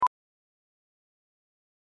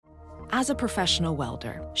As a professional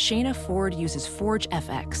welder, Shayna Ford uses Forge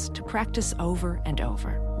FX to practice over and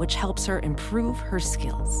over, which helps her improve her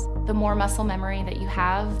skills. The more muscle memory that you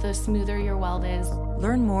have, the smoother your weld is.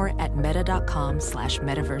 Learn more at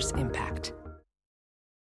meta.com/metaverseimpact.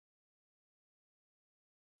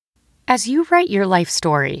 As you write your life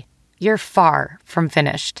story, you're far from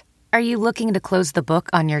finished. Are you looking to close the book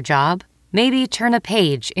on your job? Maybe turn a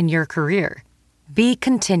page in your career? Be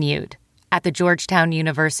continued at the Georgetown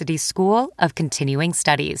University School of Continuing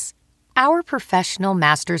Studies. Our professional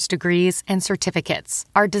master's degrees and certificates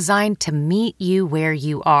are designed to meet you where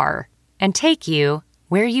you are and take you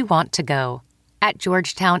where you want to go. At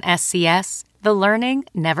Georgetown SCS, the learning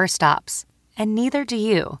never stops, and neither do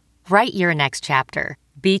you. Write your next chapter.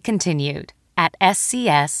 Be continued at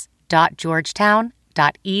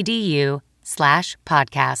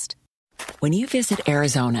scs.georgetown.edu/podcast. When you visit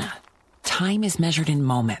Arizona, time is measured in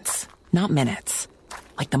moments, not minutes.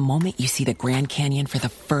 Like the moment you see the Grand Canyon for the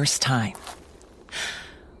first time.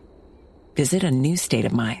 Visit a new state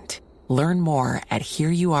of mind. Learn more at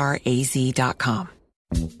hereyouareaz.com.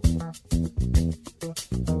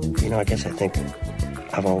 I guess I think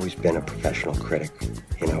I've always been a professional critic,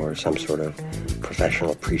 or some sort of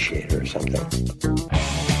professional appreciator or something.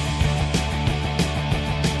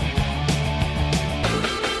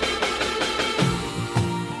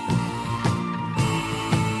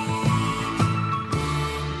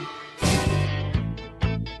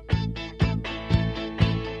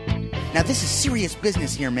 Now, this is serious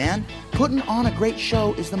business here, man. Putting on a great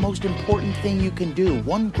show is the most important thing you can do.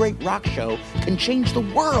 One great rock show can change the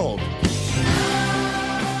world.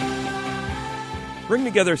 Bring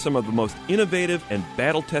together some of the most innovative and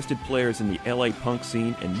battle-tested players in the LA punk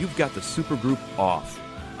scene, and you've got the supergroup Off.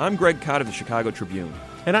 I'm Greg Cott of the Chicago Tribune.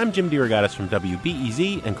 And I'm Jim DeRogatis from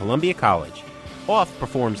WBEZ and Columbia College. Off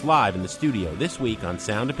performs live in the studio this week on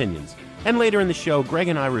Sound Opinions. And later in the show, Greg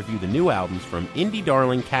and I review the new albums from indie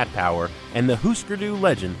darling Cat Power and the Husker Du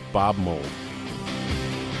legend Bob Mould.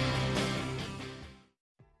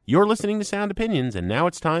 You're listening to Sound Opinions, and now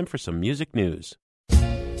it's time for some music news.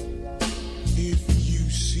 If you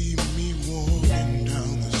see me walking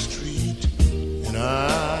down the street and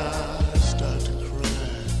I start to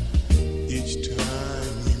cry each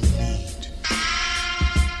time we meet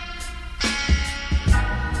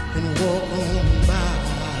and walk on by,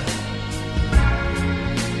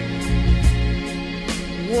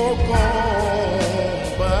 walk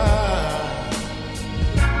on by,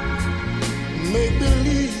 make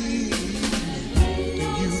believe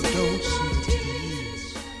that you don't see the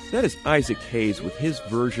tears. That is Isaac Hayes with his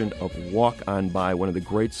version of Walk On By, one of the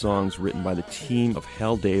great songs written by the team of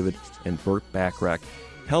Hal David and Burt Bacharach.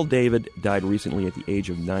 Hal David died recently at the age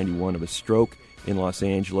of 91 of a stroke in Los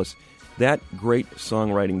Angeles. That great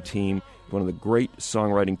songwriting team, one of the great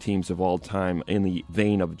songwriting teams of all time, in the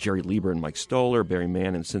vein of Jerry Lieber and Mike Stoller, Barry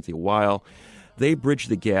Mann and Cynthia Weil, they bridged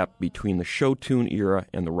the gap between the show tune era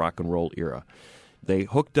and the rock and roll era. They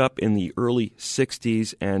hooked up in the early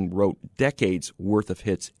 60s and wrote decades worth of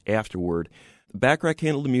hits afterward. Bacharach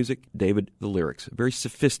handled the music, David the lyrics. A very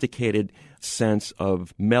sophisticated sense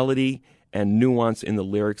of melody and nuance in the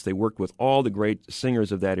lyrics. They worked with all the great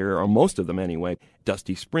singers of that era, or most of them anyway.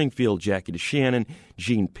 Dusty Springfield, Jackie DeShannon,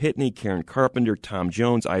 Gene Pitney, Karen Carpenter, Tom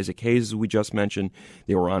Jones, Isaac Hayes, as we just mentioned.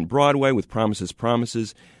 They were on Broadway with Promises,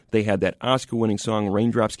 Promises. They had that Oscar-winning song,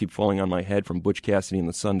 Raindrops Keep Falling on My Head, from Butch Cassidy and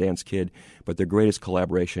the Sundance Kid, but their greatest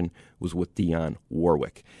collaboration was with Dionne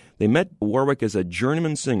Warwick. They met Warwick as a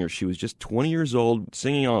journeyman singer. She was just 20 years old,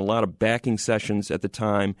 singing on a lot of backing sessions at the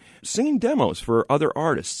time, singing demos for other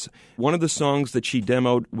artists. One of the songs that she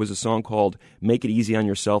demoed was a song called Make It Easy on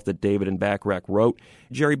Yourself that David and Bacharach wrote.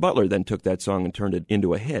 Jerry Butler then took that song and turned it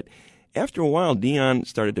into a hit. After a while, Dionne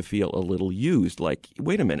started to feel a little used, like,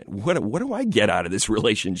 wait a minute, what do I get out of this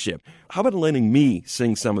relationship? How about letting me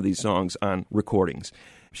sing some of these songs on recordings?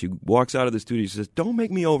 She walks out of the studio, she says, don't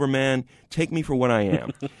make me over, man. Take me for what I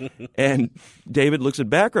am. And David looks at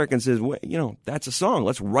Bacharach and says, well, that's a song.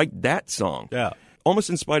 Let's write that song. Yeah. Almost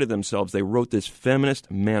in spite of themselves, they wrote this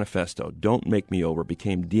feminist manifesto, Don't Make Me Over,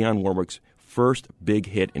 became Dionne Warwick's first big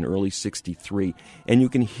hit in early '63. And you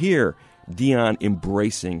can hear Dionne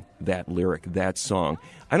embracing that lyric, that song.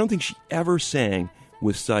 I don't think she ever sang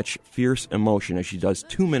with such fierce emotion as she does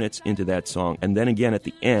 2 minutes into that song. And then again at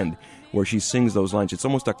the end, where she sings those lines, it's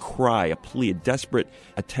almost a cry, a plea, a desperate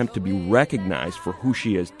attempt to be recognized for who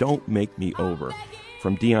she is. Don't Make Me Over,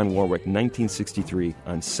 from Dionne Warwick, 1963,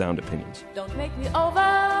 on Sound Opinions. Don't make me over,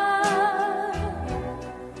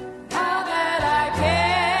 now that I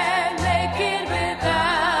can't make it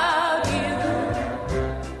without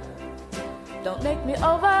you. Don't make me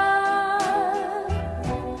over,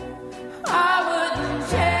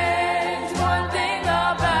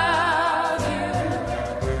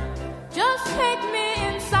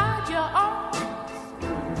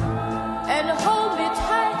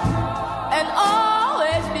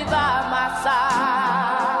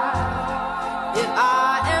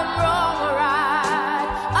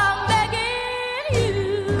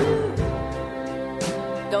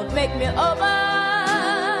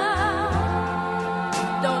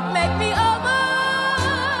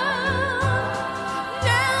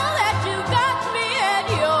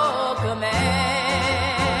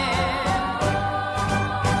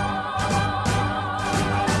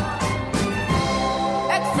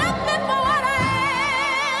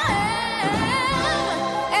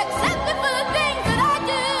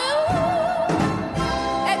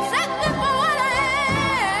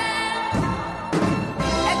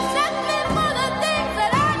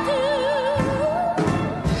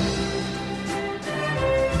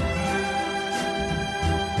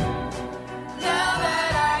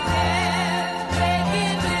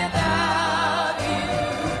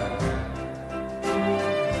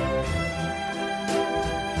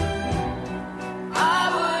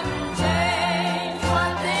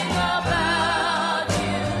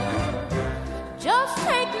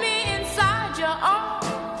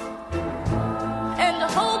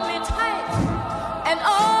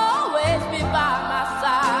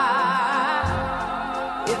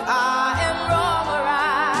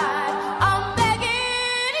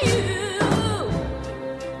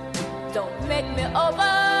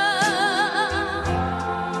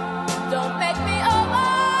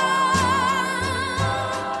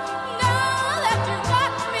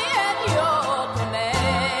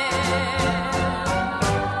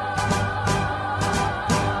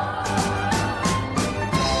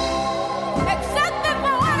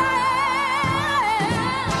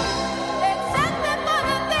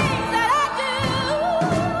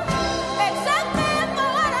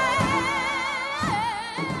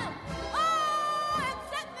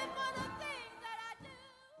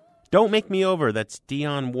 Don't Make Me Over, that's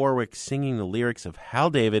Dionne Warwick singing the lyrics of Hal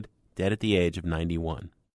David, dead at the age of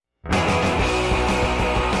 91.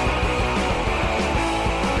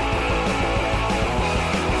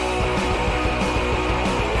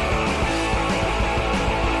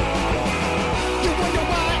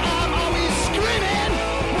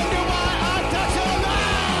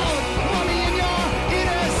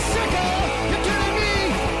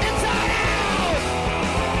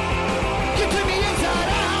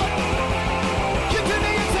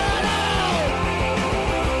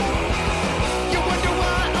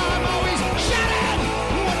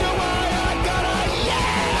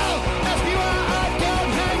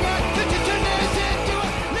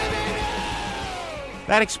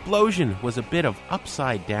 That explosion was a bit of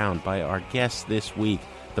Upside Down by our guest this week,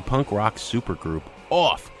 the punk rock supergroup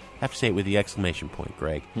Off. I have to say it with the exclamation point,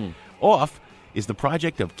 Greg. Off is the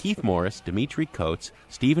project of Keith Morris, Dimitri Coates,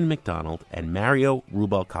 Stephen McDonald, and Mario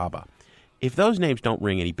Rubalcaba. If those names don't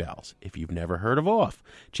ring any bells, if you've never heard of Off,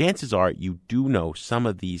 chances are you do know some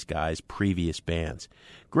of these guys' previous bands.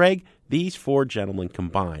 Greg, these four gentlemen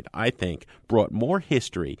combined, I think, brought more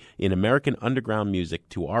history in American underground music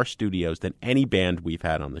to our studios than any band we've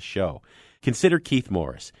had on the show. Consider Keith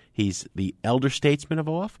Morris. He's the elder statesman of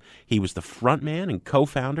Off. He was the frontman and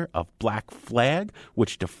co-founder of Black Flag,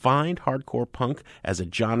 which defined hardcore punk as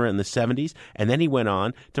a genre in the 70s, and then he went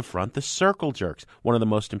on to front the Circle Jerks, one of the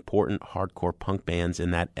most important hardcore punk bands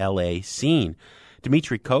in that L.A. scene.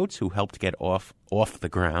 Dimitri Coates, who helped get Off the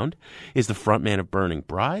ground, is the frontman of Burning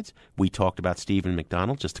Brides. We talked about Stephen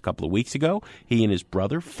McDonald just a couple of weeks ago. He and his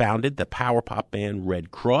brother founded the power pop band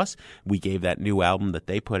Red Cross. We gave that new album that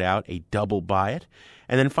they put out a double buy it.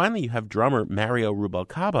 And then finally you have drummer Mario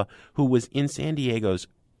Rubalcaba, who was in San Diego's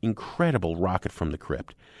incredible Rocket from the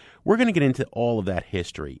Crypt. We're going to get into all of that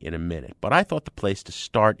history in a minute, but I thought the place to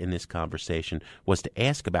start in this conversation was to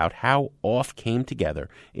ask about how Off came together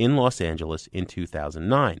in Los Angeles in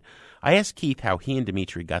 2009. I asked Keith how he and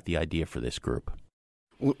Dimitri got the idea for this group.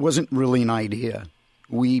 It wasn't really an idea.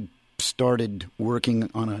 We started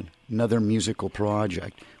working on another musical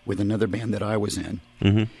project with another band that I was in,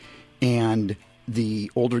 and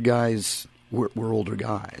the older guys were older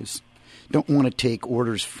guys. Don't want to take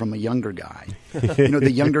orders from a younger guy. The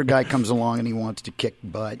younger guy comes along and he wants to kick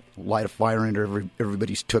butt, light a fire under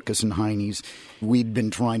everybody's tuchus and heinies. We'd been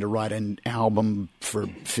trying to write an album for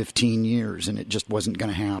 15 years, and it just wasn't going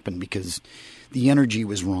to happen because the energy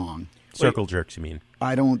was wrong. Circle Jerks, you mean?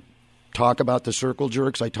 I don't talk about the Circle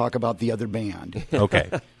Jerks. I talk about the other band. Okay.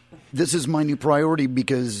 This is my new priority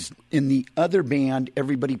because in the other band,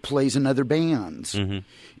 everybody plays in other bands.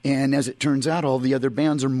 And as it turns out, all the other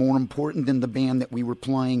bands are more important than the band that we were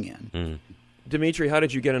playing in. Dimitri, how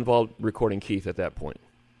did you get involved recording Keith at that point?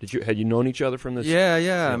 Had you known each other from this?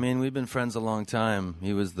 Yeah. I mean, we've been friends a long time.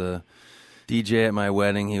 He was the DJ at my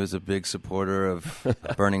wedding. He was a big supporter of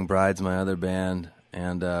Burning Brides, my other band.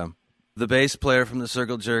 And the bass player from the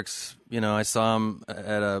Circle Jerks, I saw him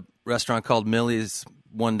at a restaurant called Millie's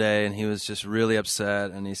one day, and he was just really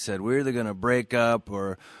upset, and he said, we're either going to break up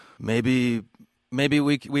or maybe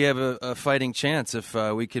we have a fighting chance if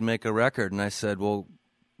we can make a record. And I said, well,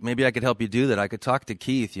 maybe I could help you do that. I could talk to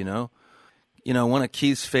Keith, one of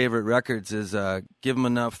Keith's favorite records is Give 'Em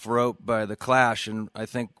Enough Rope by The Clash, and I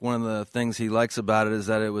think one of the things he likes about it is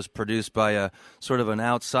that it was produced by a sort of an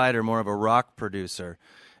outsider, more of a rock producer.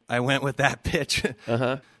 I went with that pitch.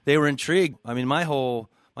 They were intrigued. I mean, my whole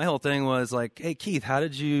thing was like, hey, Keith, how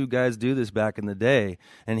did you guys do this back in the day?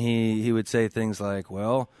 And he would say things like,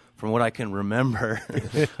 well, from what I can remember,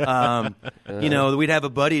 we'd have a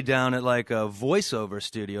buddy down at like a voiceover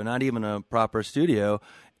studio, not even a proper studio.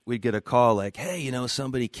 We'd get a call like, hey,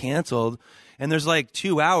 somebody canceled. And there's like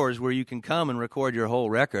 2 hours where you can come and record your whole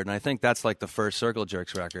record. And I think that's like the first Circle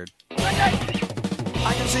Jerks record.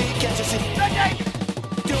 I can see, can't you see?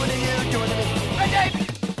 Doing to you, doing to me.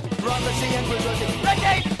 Prophecy and brutality.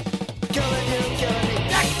 Killing you, killing me.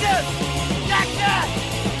 Nexus!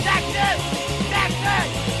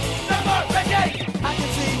 No more I can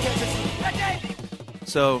see, can't you see?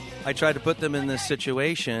 So I tried to put them in this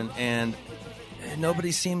situation, and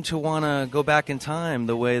nobody seemed to want to go back in time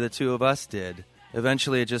the way the two of us did.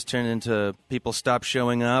 Eventually it just turned into people stopped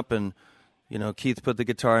showing up, and Keith put the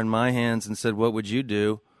guitar in my hands and said, what would you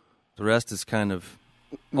do? The rest is kind of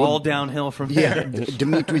all downhill from there.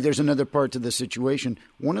 Dimitri, there's another part to the situation.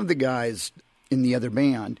 One of the guys in the other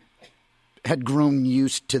band had grown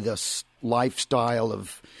used to this lifestyle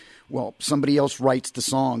of, somebody else writes the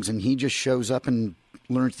songs and he just shows up and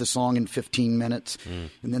learns the song in 15 minutes.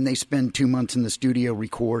 And then they spend 2 months in the studio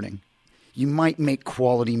recording. you might make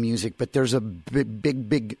quality music, but there's a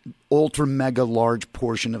big, ultra mega large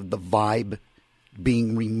portion of the vibe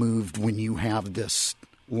being removed when you have this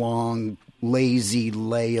long, lazy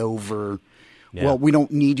layover. Yeah. Well, we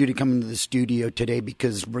don't need you to come into the studio today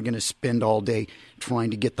because we're going to spend all day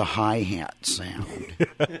trying to get the hi-hat sound.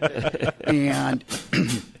 And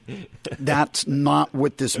that's not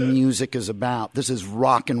what this music is about. This is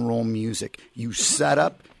rock and roll music. You set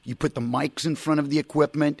up, you put the mics in front of the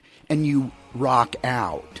equipment, and you rock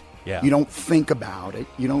out. Yeah. You don't think about it.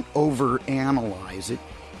 You don't overanalyze it.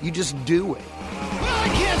 You just do it. Well, I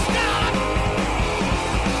can't stop.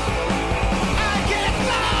 I can't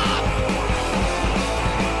stop.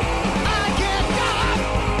 I can't stop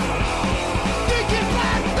thinking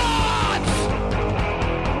bad thoughts.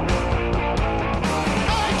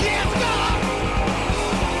 I can't stop.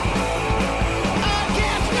 I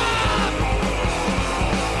can't stop.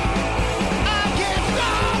 I can't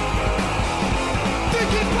stop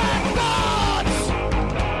thinking bad thoughts.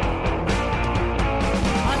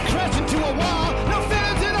 I'm crashing to a wall, no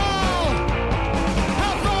feelings at all.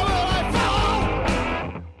 How far will I fall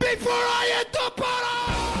before I hit the bottom?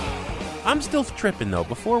 I'm still tripping, though,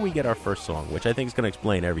 before we get our first song, which I think is going to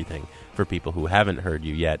explain everything for people who haven't heard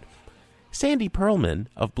you yet. Sandy Pearlman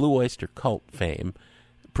of Blue Oyster Cult fame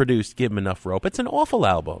produced Give 'Em Enough Rope. It's an awful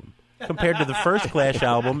album compared to the First Clash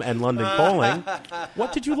album and London Calling.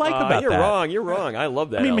 What did you like about you're that? You're wrong. I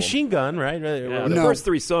love that I mean, album. Machine Gun, right? Yeah, the first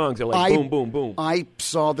 3 songs are like boom, boom, boom. I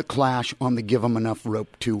saw the Clash on the Give 'Em Enough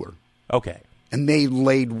Rope tour. Okay. And they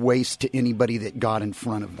laid waste to anybody that got in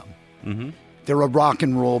front of them. Mm-hmm. They're a rock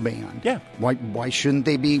and roll band. Yeah. Why shouldn't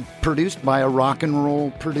they be produced by a rock and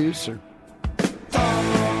roll producer?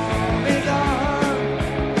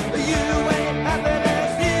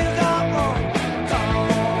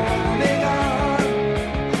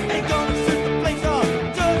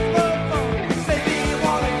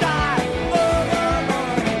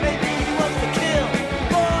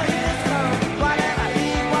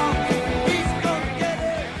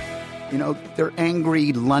 You know, they're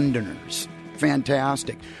angry Londoners.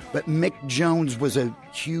 Fantastic. But Mick Jones was a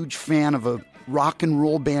huge fan of a rock and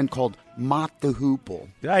roll band called Mott the Hoople.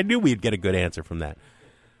 I knew we'd get a good answer from that.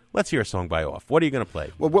 Let's hear a song by Off. What are you going to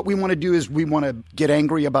play? Well, what we want to do is we want to get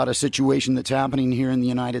angry about a situation that's happening here in the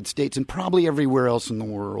United States and probably everywhere else in the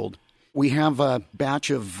world. We have a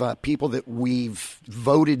batch of people that we've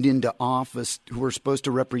voted into office who are supposed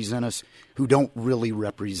to represent us who don't really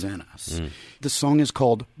represent us. The song is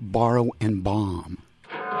called Borrow and Bomb.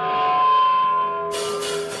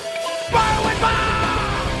 Borrow and bomb!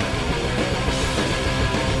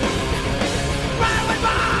 Borrow and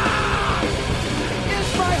bomb!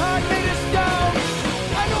 Is my heart made of stone?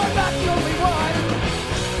 I know I'm not the only one.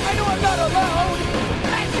 I know I'm not alone.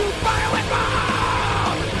 And you borrow and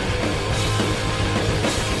bomb!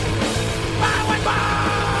 Borrow and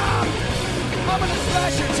bomb! I'm gonna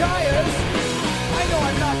slash your tires. I know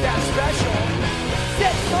I'm not that special.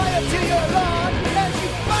 Set fire to your lawn as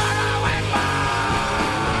you borrow and bomb!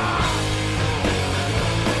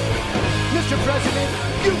 Mr. President,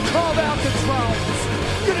 you called out the drones.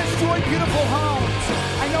 You destroyed beautiful homes.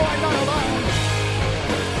 I know I'm not alone.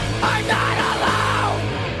 I'm not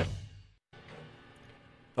alone!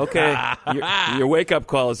 Okay, your wake-up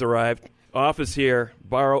call has arrived. Office here,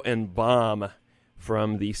 Borrow and Bomb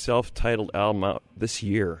from the self-titled album out this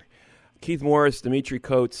year. Keith Morris, Dimitri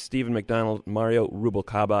Coates, Stephen McDonald, Mario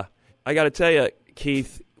Rubalcaba. I got to tell you,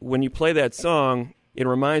 Keith, when you play that song, it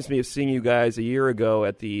reminds me of seeing you guys a year ago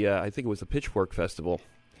at the, I think it was the Pitchfork Festival.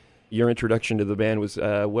 Your introduction to the band was,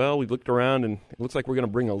 well, we looked around and it looks like we're going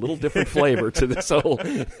to bring a little different flavor to this whole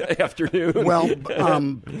afternoon. Well,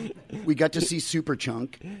 we got to see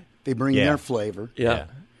Superchunk. They bring their flavor. Yeah.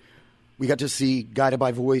 We got to see Guided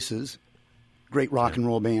by Voices, great rock and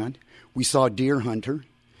roll band. We saw Deer Hunter.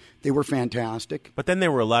 They were fantastic. But then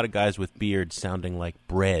there were a lot of guys with beards sounding like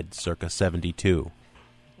Bread circa 72.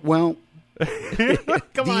 Well,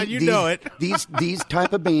 come on, you know it. these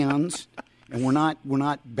type of bands, and we're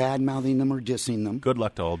not bad-mouthing them or dissing them. Good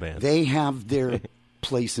luck to all bands. They have their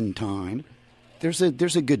place and time. There's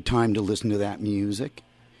a good time to listen to that music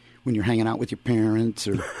when you're hanging out with your parents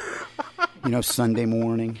or Sunday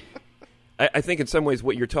morning. I think in some ways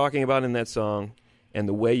what you're talking about in that song and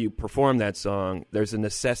the way you perform that song, there's a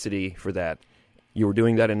necessity for that. You were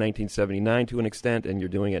doing that in 1979 to an extent, and you're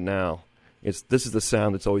doing it now. This is the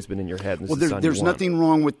sound that's always been in your head. And this is the sound there's you want. nothing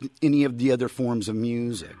wrong with any of the other forms of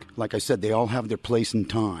music. Like I said, they all have their place and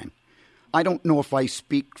time. I don't know if I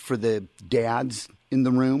speak for the dads in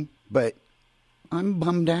the room, but I'm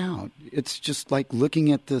bummed out. It's just like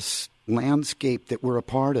looking at this landscape that we're a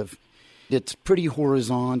part of. It's pretty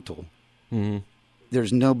horizontal. Mm-hmm.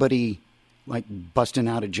 There's nobody like busting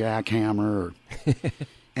out a jackhammer or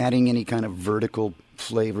adding any kind of vertical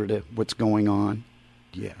flavor to what's going on.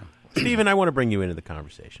 Yeah. Stephen, I want to bring you into the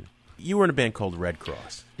conversation. You were in a band called Red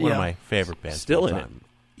Cross, one of my favorite bands. Still in it.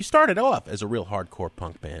 You started off as a real hardcore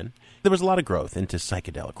punk band. There was a lot of growth into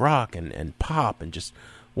psychedelic rock and pop and just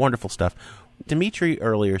wonderful stuff. Dimitri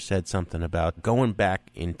earlier said something about going back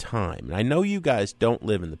in time. And I know you guys don't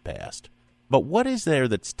live in the past, but what is there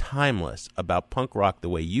that's timeless about punk rock, the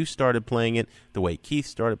way you started playing it, the way Keith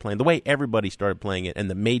started playing, the way everybody started playing it, and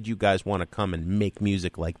that made you guys want to come and make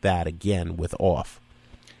music like that again with Off?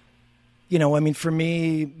 You know, I mean, for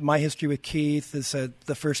me, my history with Keith is that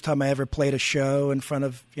the first time I ever played a show in front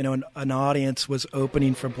of, you know, an audience was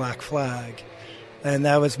opening for Black Flag. And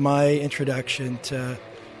that was my introduction to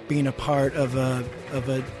being a part of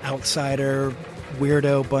an outsider,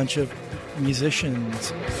 weirdo bunch of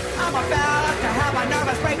musicians. I'm about to have a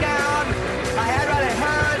nervous breakdown. My head really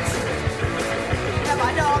hurts. If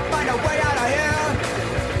I don't find a way out of here,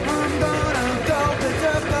 I'm gonna go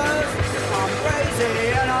berserk. I'm crazy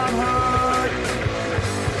and I'm hurt.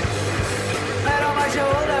 Head on my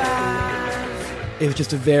shoulders. It was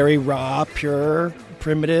just a very raw, pure,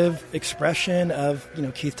 primitive expression of, you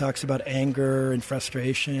know, Keith talks about anger and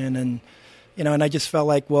frustration and, you know, and I just felt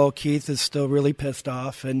like, well, Keith is still really pissed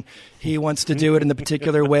off and he wants to do it in the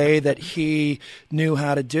particular way that he knew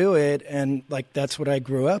how to do it. And like, that's what I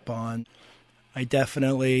grew up on. I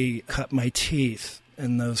definitely cut my teeth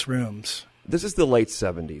in those rooms. This is the late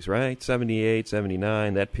 70s, right? 78,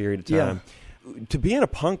 79, that period of time. Yeah. To be in a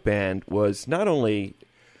punk band was not only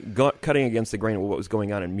cutting against the grain of what was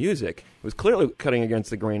going on in music, it was clearly cutting against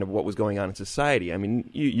the grain of what was going on in society. I mean,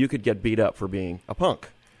 you could get beat up for being a punk.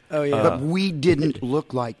 Oh, yeah. But we didn't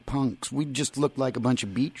look like punks. We just looked like a bunch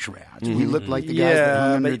of beach rats. We looked like the guys that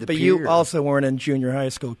hung under the but pier. You also weren't in junior high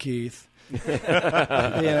school, Keith.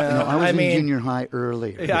 I was in junior high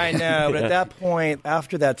earlier. Yeah, I know. But at that point,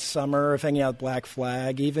 after that summer of hanging out with Black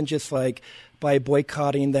Flag, even just like by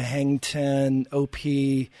boycotting the Hang Ten OP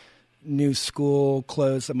new school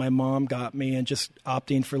clothes that my mom got me and just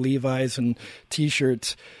opting for Levi's and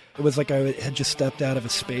T-shirts, it was like I had just stepped out of a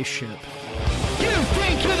spaceship. You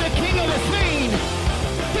think you're the king of the scene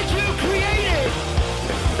that you created?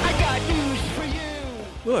 I got news for you.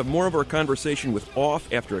 We'll have more of our conversation with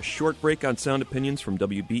Off after a short break on Sound Opinions from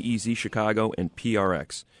WBEZ Chicago and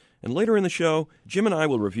PRX. And later in the show, Jim and I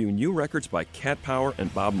will review new records by Cat Power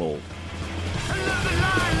and Bob Mould.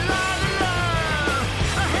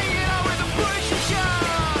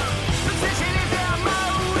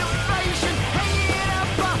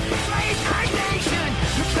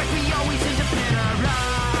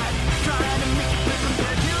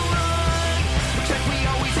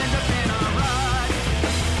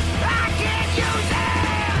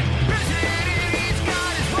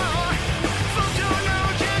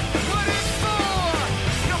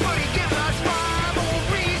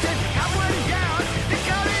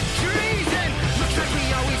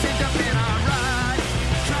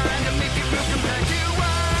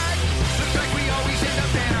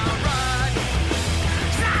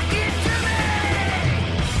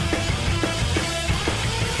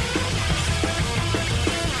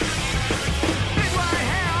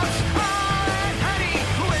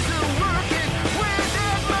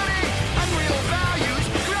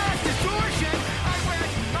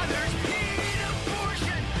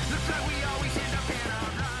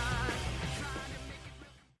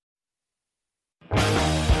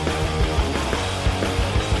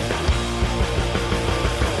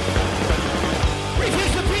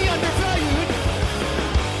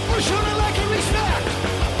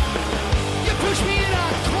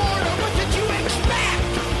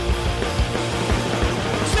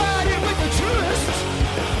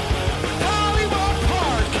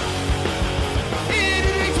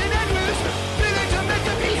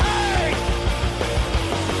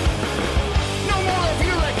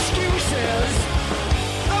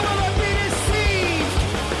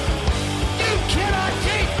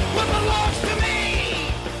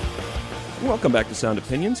 Welcome back to Sound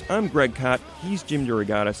Opinions. I'm Greg Kot, he's Jim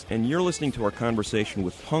DeRogatis, and you're listening to our conversation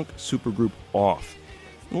with punk supergroup Off.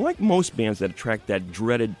 And like most bands that attract that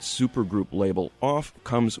dreaded supergroup label, Off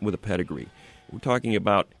comes with a pedigree. We're talking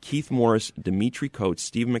about Keith Morris, Dimitri Coates,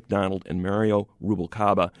 Steve McDonald, and Mario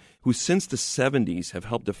Rubalcaba, who since the 70s have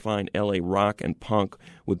helped define LA rock and punk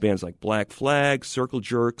with bands like Black Flag, Circle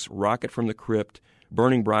Jerks, Rocket from the Crypt,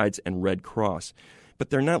 Burning Brides, and Red Cross. But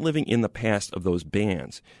they're not living in the past of those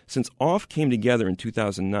bands. Since Off came together in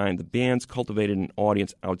 2009, the bands cultivated an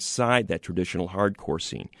audience outside that traditional hardcore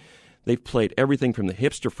scene. They've played everything from the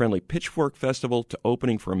hipster-friendly Pitchfork Festival to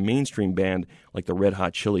opening for a mainstream band like the Red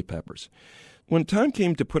Hot Chili Peppers. When time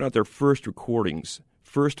came to put out their first recordings,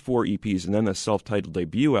 first 4 EPs and then the self-titled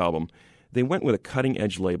debut album, they went with a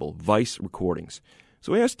cutting-edge label, Vice Recordings.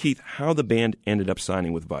 So I asked Keith how the band ended up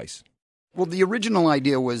signing with Vice. Well, the original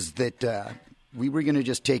idea was that we were going to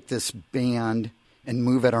just take this band and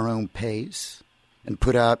move at our own pace and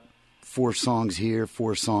put out 4 songs here,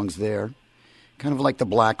 4 songs there, kind of like the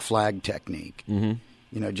Black Flag technique. Mm-hmm.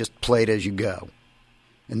 You know, just play it as you go.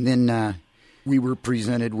 And then we were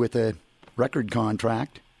presented with a record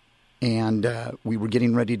contract, and we were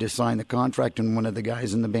getting ready to sign the contract, and one of the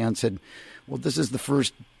guys in the band said, well, this is the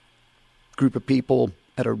first group of people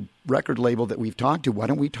at a record label that we've talked to. Why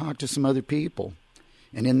don't we talk to some other people?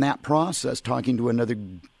 And in that process, talking to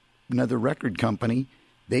another record company,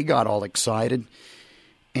 they got all excited,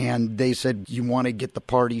 and they said, you want to get the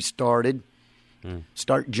party started?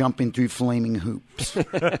 Start jumping through flaming hoops.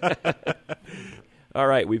 All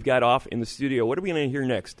right, we've got Off in the studio. What are we going to hear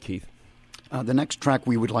next, Keith? The next track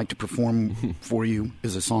we would like to perform for you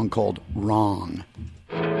is a song called Wrong.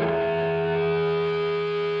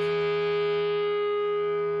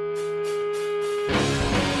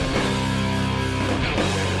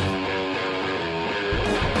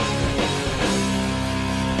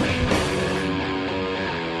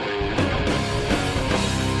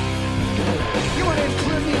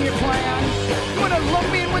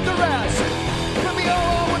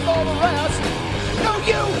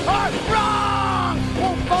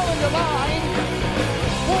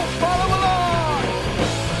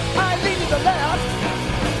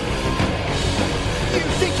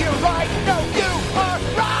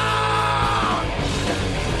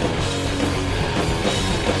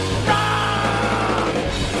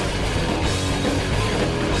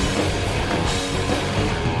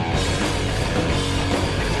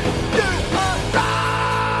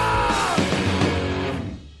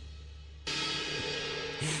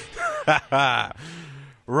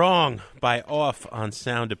 Wrong by Off on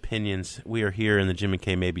Sound Opinions. We are here in the Jim and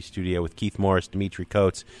Kay Mabie studio with Keith Morris, Dimitri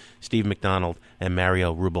Coates, Steve McDonald, and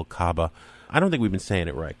Mario Rubalcaba. I don't think we've been saying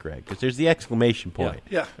it right, Greg, because there's the exclamation point.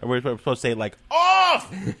 Yeah. We're supposed to say it like,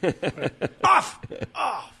 off! Off!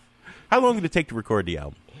 Off! How long did it take to record the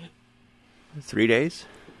album? 3 days.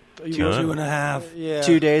 2.5. Yeah.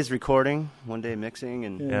 2 days recording, 1 day mixing.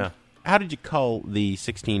 And yeah. How did you cull the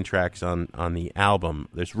 16 tracks on the album?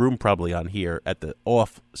 There's room probably on here at the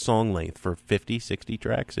off song length for 50, 60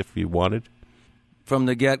 tracks if you wanted. From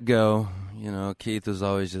the get-go, Keith was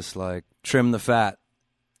always just like, trim the fat.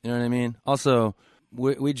 You know what I mean? Also,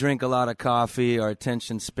 we drink a lot of coffee. Our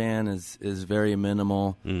attention span is very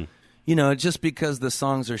minimal. Just because the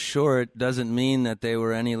songs are short doesn't mean that they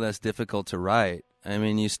were any less difficult to write. I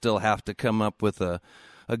mean, you still have to come up with a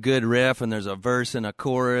good riff, and there's a verse and a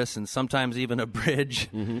chorus, and sometimes even a bridge.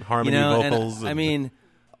 Harmony vocals. I mean,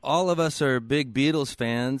 all of us are big Beatles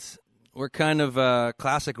fans. We're kind of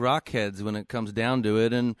classic rock heads when it comes down to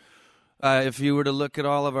it, and if you were to look at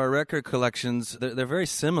all of our record collections, they're very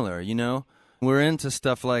similar, We're into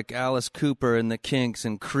stuff like Alice Cooper and the Kinks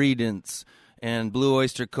and Creedence and Blue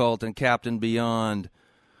Oyster Cult and Captain Beyond.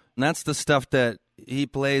 And that's the stuff that he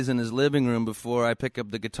plays in his living room before I pick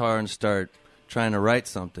up the guitar and start trying to write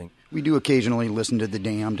something. We do occasionally listen to The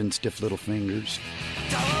Damned and Stiff Little Fingers.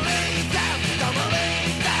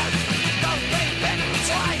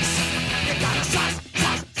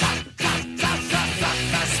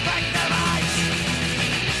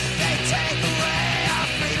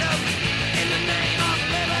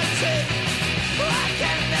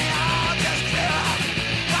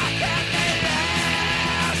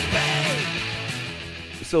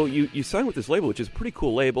 So you signed with this label, which is a pretty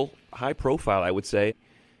cool label, high profile, I would say.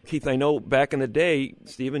 Keith, I know back in the day,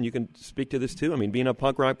 Stephen, you can speak to this too. I mean, being a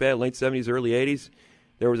punk rock band, late 70s, early 80s,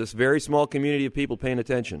 there was this very small community of people paying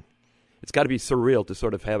attention. It's got to be surreal to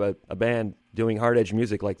sort of have a band doing hard-edge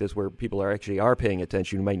music like this where people are paying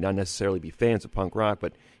attention who might not necessarily be fans of punk rock,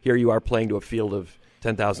 but here you are playing to a field of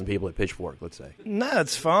 10,000 people at Pitchfork, let's say. No,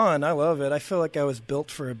 it's fun. I love it. I feel like I was built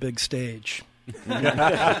for a big stage.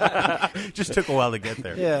 Just took a while to get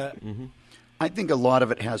there. Yeah. Mm-hmm. I think a lot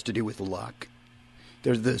of it has to do with luck.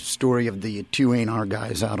 There's the story of the two A&R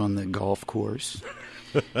guys out on the golf course.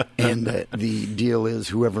 And the deal is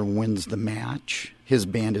whoever wins the match, his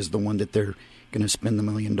band is the one that they're going to spend the $1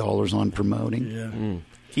 million on promoting. Yeah.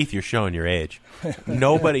 Keith, you're showing your age.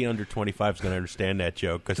 Nobody under 25 is going to understand that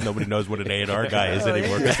joke because nobody knows what an A&R guy is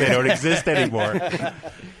anymore because they don't exist anymore.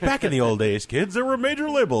 Back in the old days, kids, there were major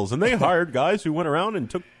labels, and they hired guys who went around and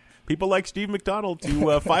took people like Steve McDonald to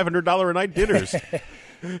 $500 a night dinners.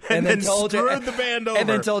 and then screwed the band over. And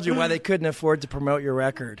then told you why they couldn't afford to promote your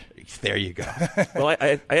record. There you go. Well,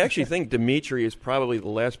 I actually think Dimitri is probably the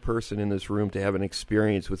last person in this room to have an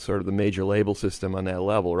experience with sort of the major label system on that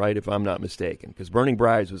level, right, if I'm not mistaken. Because Burning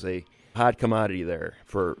Brides was a hot commodity there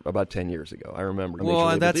for about 10 years ago. I remember.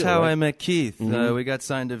 Well, that's how I met Keith. Mm-hmm. We got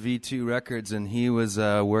signed to V2 Records, and he was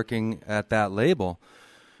working at that label.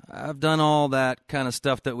 I've done all that kind of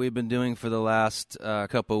stuff that we've been doing for the last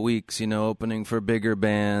couple of weeks, opening for bigger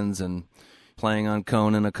bands and playing on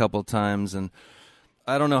Conan a couple times. And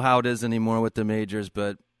I don't know how it is anymore with the majors,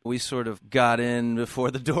 but we sort of got in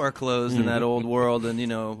before the door closed in that old world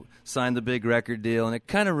and, signed the big record deal. And it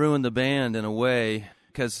kind of ruined the band in a way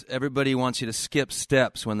because everybody wants you to skip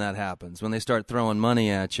steps when that happens, when they start throwing money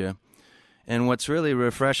at you. And what's really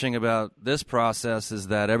refreshing about this process is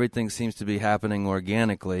that everything seems to be happening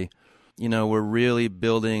organically. We're really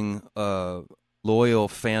building a loyal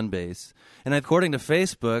fan base. And according to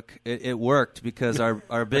Facebook, it worked because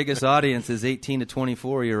our biggest audience is 18 to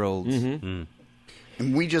 24-year-olds. Mm-hmm. Mm.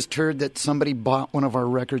 And we just heard that somebody bought one of our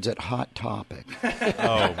records at Hot Topic.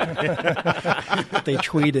 Oh. They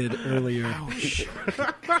tweeted earlier.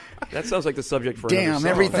 That sounds like the subject for another Damn, song.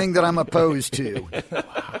 everything that I'm opposed to.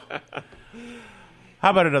 How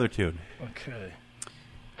about another tune? Okay.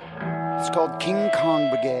 It's called King Kong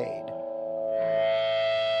Brigade.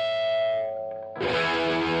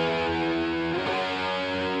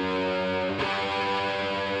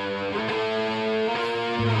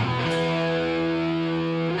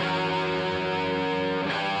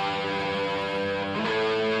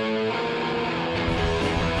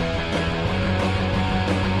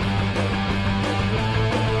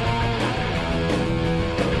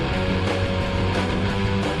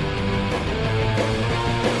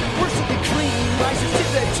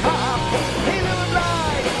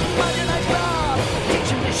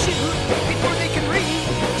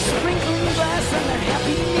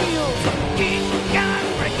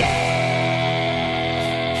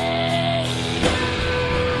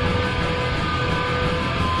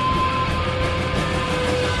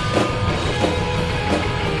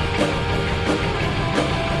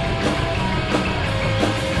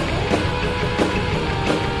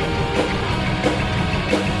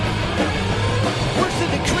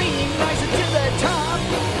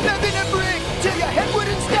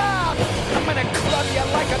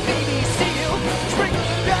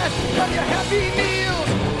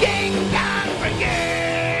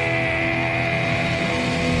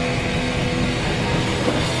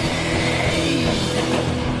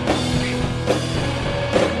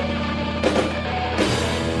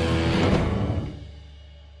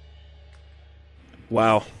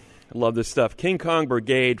 Wow. I love this stuff. King Kong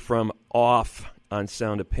Brigade from Off on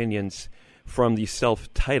Sound Opinions from the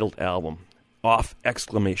self-titled album. Off!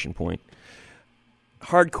 Exclamation point.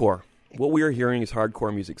 Hardcore. What we are hearing is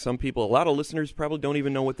hardcore music. Some people, a lot of listeners probably don't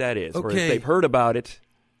even know what that is. Or if they've heard about it.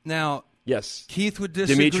 Now, yes, Keith would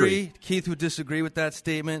disagree. Dimitri. Keith would disagree with that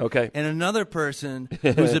statement. Okay. And another person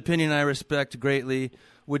whose opinion I respect greatly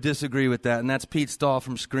would disagree with that, and that's Pete Stahl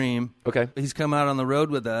from Scream. Okay. He's come out on the road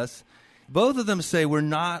with us. Both of them say we're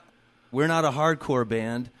not a hardcore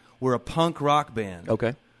band. We're a punk rock band.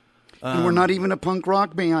 Okay. And we're not even a punk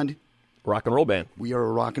rock band. Rock and roll band. We are a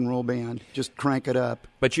rock and roll band. Just crank it up.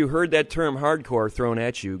 But you heard that term hardcore thrown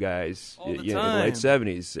at you guys all the in the time. late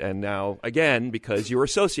 70s, and now, again, because you were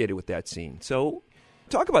associated with that scene. So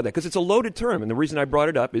talk about that, because it's a loaded term, and the reason I brought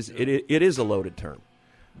it up is it is a loaded term.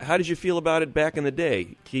 How did you feel about it back in the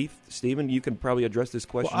day? Keith, Stephen, you can probably address this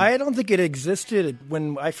question. Well, I don't think it existed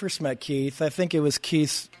when I first met Keith. I think it was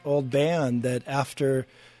Keith's old band that after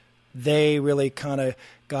they really kind of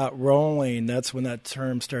got rolling, that's when that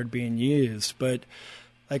term started being used. But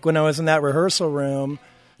like when I was in that rehearsal room,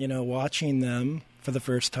 watching them for the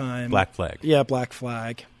first time. Black Flag. Yeah, Black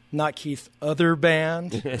Flag. Not Keith's other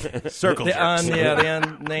band. Circle Jerks. The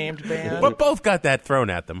unnamed band. But both got that thrown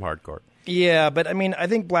at them hardcore. Yeah, but I mean, I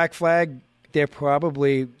think Black Flag, they're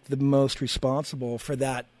probably the most responsible for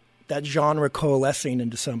that genre coalescing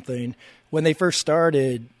into something. When they first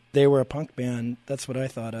started, they were a punk band. That's what I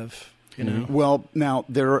thought of, Mm-hmm. Well, now,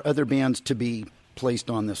 there are other bands to be placed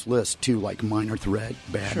on this list, too, like Minor Threat,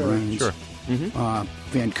 Bad Brains, Sure. Mm-hmm.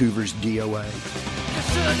 Vancouver's DOA.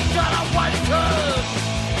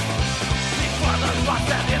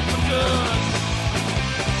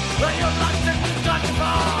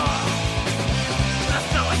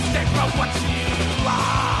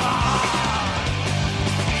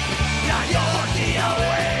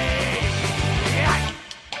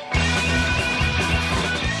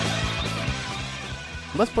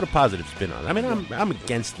 let's put a positive spin on it. I mean, I'm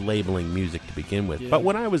against labeling music to begin with, but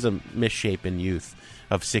when I was a misshapen youth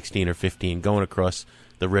of 16 or 15 going across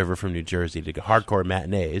the river from New Jersey to hardcore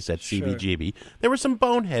matinees at CBGB, there were some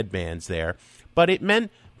bonehead bands there, but it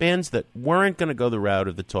meant bands that weren't going to go the route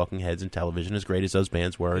of the Talking Heads and Television, as great as those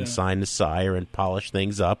bands were, and sign the sire and polish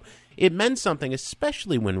things up. It meant something,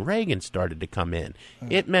 especially when Reagan started to come in.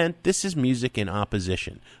 It meant this is music in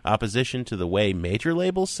opposition. Opposition to the way major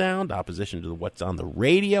labels sound, opposition to what's on the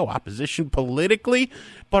radio, opposition politically,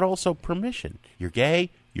 but also permission. You're gay,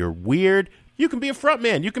 you're weird, you can be a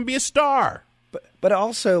frontman, you can be a star. But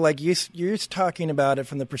also, like, you're talking about it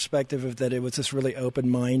from the perspective of that it was this really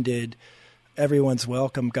open-minded, everyone's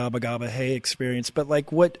welcome, gabba gabba hey experience. But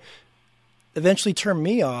like what eventually turned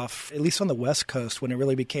me off, at least on the West Coast, when it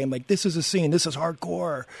really became like, this is a scene, this is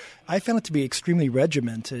hardcore, I found it to be extremely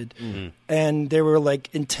regimented. And there were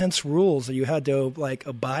like intense rules that you had to like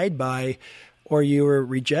abide by or you were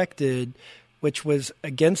rejected, which was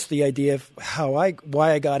against the idea of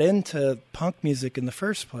why I got into punk music in the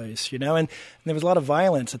first place, you know? And there was a lot of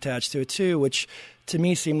violence attached to it too, which to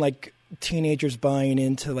me seemed like teenagers buying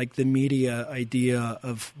into like the media idea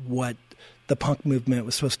of what the punk movement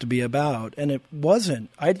was supposed to be about. And it wasn't.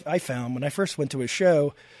 I found when I first went to a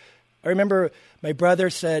show, I remember my brother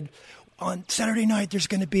said, on Saturday night there's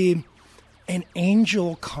going to be an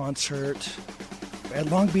Angel concert at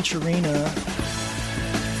Long Beach Arena.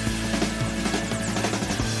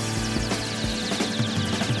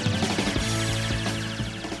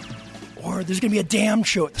 Or there's going to be a Damn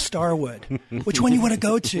show at the Starwood. Which one you want to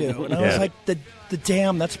go to? And I was like, the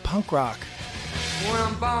Damn, that's punk rock. When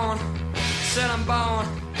I'm born, said I'm born,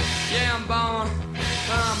 yeah I'm born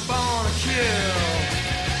to kill.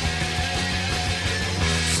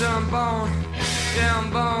 Said I'm born, yeah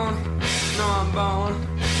I'm born, no I'm born,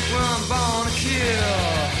 well I'm born to kill.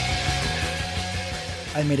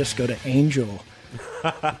 I made us go to Angel.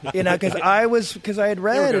 You know, because I had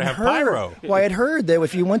read and heard. Well, I had heard that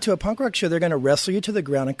if you went to a punk rock show, they're going to wrestle you to the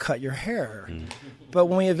ground and cut your hair. But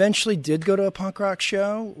when we eventually did go to a punk rock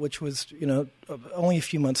show, which was, you know, only a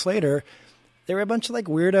few months later, there were a bunch of like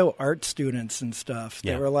weirdo art students and stuff.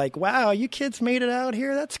 They were like, "Wow, you kids made it out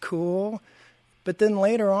here. That's cool." But then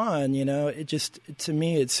later on, you know, it just, to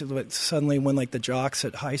me, it's suddenly when like the jocks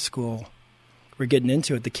at high school were getting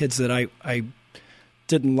into it, the kids that I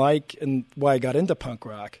didn't like and why I got into punk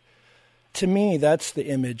rock. To me, that's the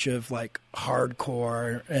image of like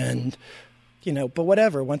hardcore and, you know, but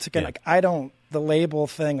whatever. Once again, like the label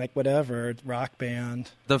thing, like whatever, rock band.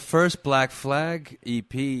 The first Black Flag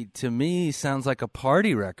EP to me sounds like a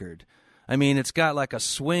party record. I mean, it's got like a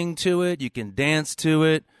swing to it. You can dance to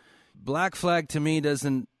it. Black Flag to me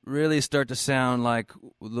doesn't really start to sound like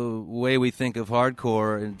the way we think of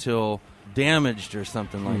hardcore until Damaged or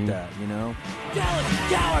something like that, you know?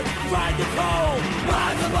 Coward, ride the cold.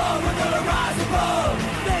 Rise above, we're gonna rise above.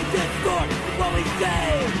 They distort what we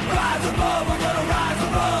say. Rise above, we're gonna rise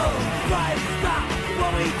above. Try to stop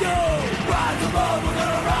what we do. Rise above, we're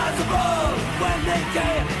gonna rise above. When they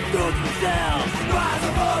can't do it themselves. Rise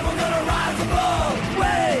above, we're gonna rise above. We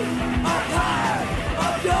are tired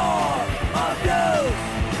of your abuse.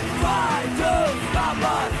 Try to stop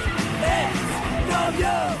us. It's no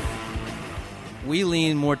use. We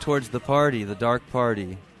lean more towards the party, the dark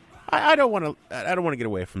party. I don't want to get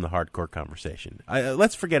away from the hardcore conversation.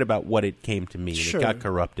 Let's forget about what it came to mean. Sure. It got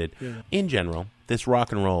corrupted. Yeah. In general, this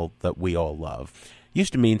rock and roll that we all love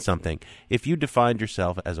used to mean something. If you defined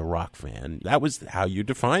yourself as a rock fan, that was how you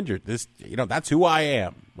defined that's who I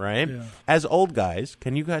am, right? Yeah. As old guys,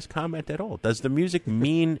 can you guys comment at all? Does the music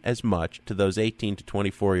mean as much to those 18 to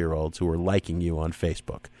 24-year-olds who are liking you on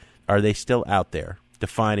Facebook? Are they still out there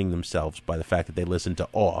defining themselves by the fact that they listen to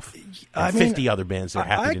Off and 50 other bands they're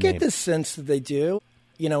happy to name? I get the sense that they do.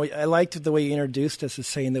 You know, I liked the way you introduced us as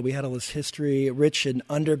saying that we had all this history, rich in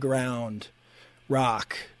underground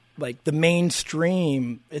rock. Like the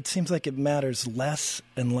mainstream, it seems like it matters less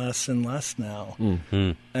and less and less now.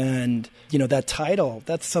 Mm-hmm. And, you know, that title,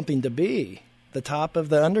 that's something to be. The top of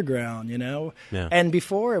the underground, you know? Yeah. And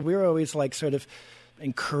before, we were always like sort of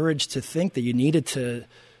encouraged to think that you needed to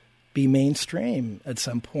be mainstream at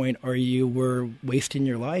some point or you were wasting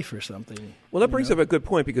your life or something. Well, that brings up a good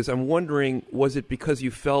point because I'm wondering, was it because you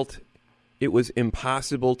felt it was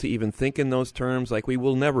impossible to even think in those terms, like we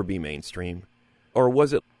will never be mainstream? Or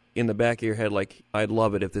was it in the back of your head like, I'd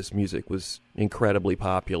love it if this music was incredibly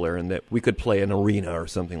popular and that we could play an arena or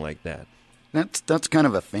something like that? That's kind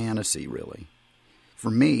of a fantasy, really. For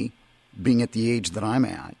me, being at the age that I'm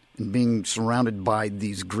at and being surrounded by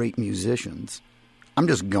these great musicians, I'm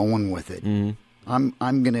just going with it. Mm-hmm.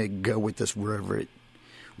 I'm going to go with this wherever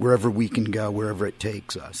wherever we can go, wherever it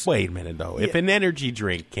takes us. Wait a minute, though. If an energy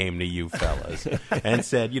drink came to you fellas and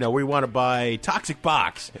said, we want to buy Toxic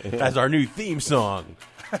Box as our new theme song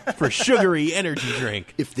for sugary energy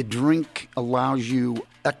drink. If the drink allows you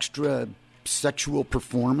extra sexual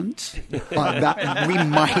performance, that we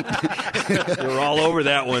might. You're all over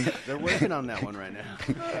that one. They're working on that one right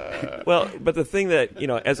now. Well, but the thing that,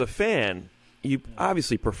 as a fan, you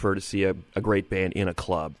obviously prefer to see a great band in a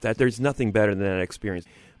club. That there's nothing better than that experience.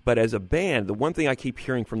 But as a band, the one thing I keep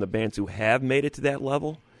hearing from the bands who have made it to that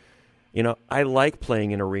level, I like playing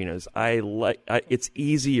in arenas. It's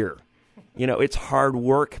easier. It's hard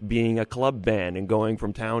work being a club band and going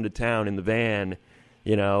from town to town in the van,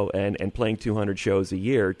 and playing 200 shows a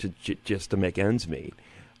year just to make ends meet.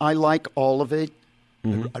 I like all of it.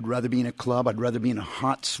 Mm-hmm. I'd rather be in a club. I'd rather be in a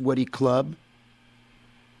hot, sweaty club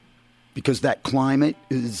because that climate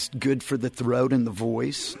is good for the throat and the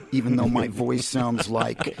voice, even though my voice sounds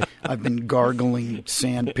like I've been gargling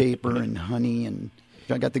sandpaper and honey, and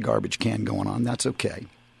I got the garbage can going on. That's okay.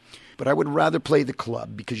 But I would rather play the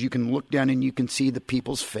club because you can look down and you can see the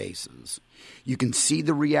people's faces. You can see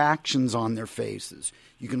the reactions on their faces.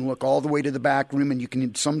 You can look all the way to the back room and you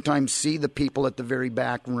can sometimes see the people at the very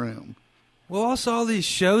back room. Well, also all these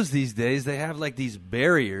shows these days, they have like these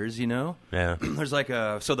barriers, Yeah. There's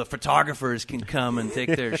so the photographers can come and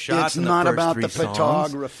take their shots. It's not about the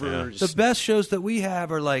photographers. Yeah. The best shows that we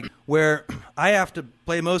have are like where I have to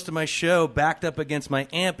play most of my show backed up against my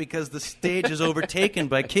amp because the stage is overtaken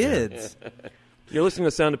by kids. You're listening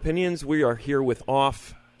to Sound Opinions. We are here with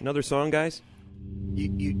Off. Another song, guys?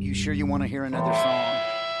 You sure you want to hear another song?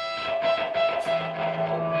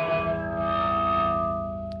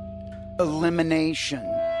 Elimination.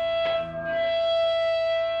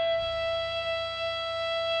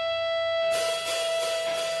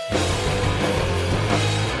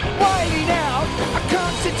 Wilding out a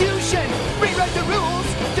constitution, rewrite the rules,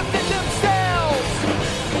 defend themselves.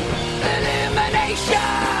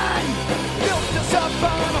 Elimination built us up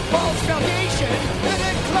on a false foundation, the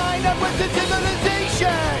decline of Western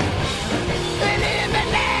civilization.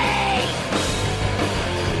 Eliminate.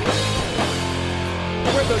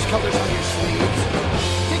 Wear those colors on your sleeves.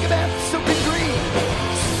 Think about soap and green.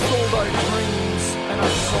 Sold our dreams and our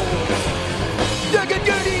souls. Dug a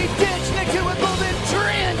dirty ditch next to a golden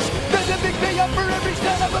trench. There's a big pay up for every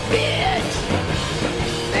son of a bitch.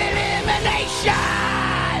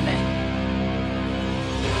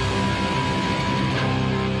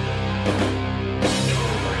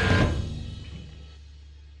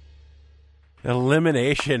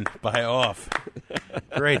 Elimination by Off.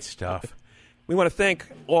 Great stuff. We want to thank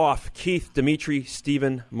Off, Keith, Dimitri,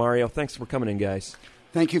 Steven, Mario. Thanks for coming in, guys.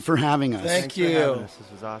 Thank you for having us. Thank you. This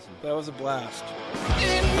was awesome. That was a blast.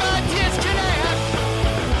 In my disconnect,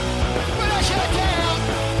 when I shut down,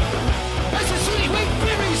 as the sweet wind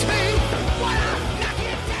buries me, when I knock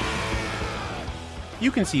it down.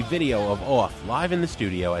 You can see video of Off live in the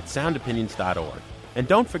studio at soundopinions.org. And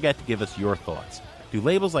don't forget to give us your thoughts. Do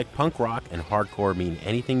labels like punk rock and hardcore mean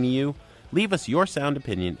anything to you? Leave us your sound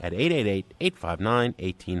opinion at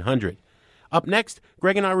 888-859-1800. Up next,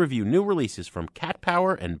 Greg and I review new releases from Cat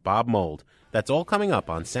Power and Bob Mould. That's all coming up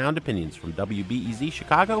on Sound Opinions from WBEZ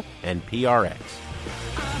Chicago and PRX.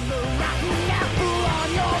 I'm the rotten apple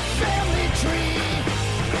on your family tree.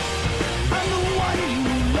 I'm the one you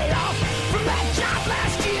laid off from that job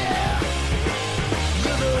last year.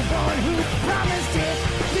 You're the one who promised it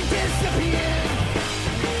to disappear.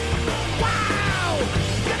 Wow!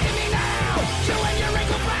 Look at me now, showing your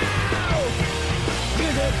wrinkled brow.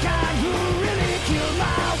 You're the kind who really killed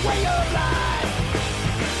my way of life.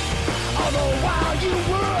 Although while you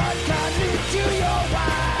were unkindly to your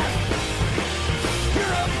wife,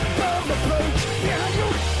 you're above reproach behind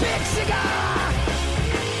your big cigar,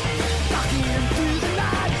 knocking through the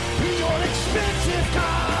night in your expensive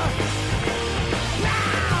car.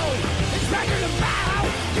 Now it's record about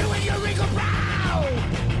you and your wrinkled brow.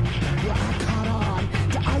 Well, I caught on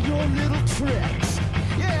to all your little tricks.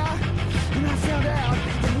 Yeah, and I found out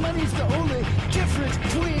that money's the only difference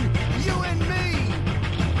between you and me.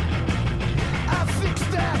 I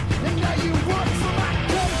fixed that, and now you work for my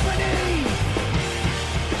company.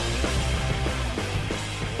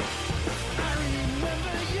 I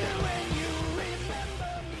remember you and you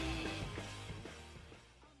remember me.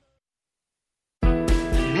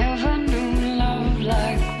 Never knew love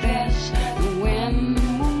like this. The wind, the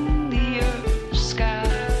moon, the earth, the sky.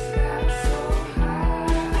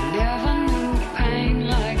 Never knew pain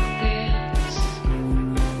like this.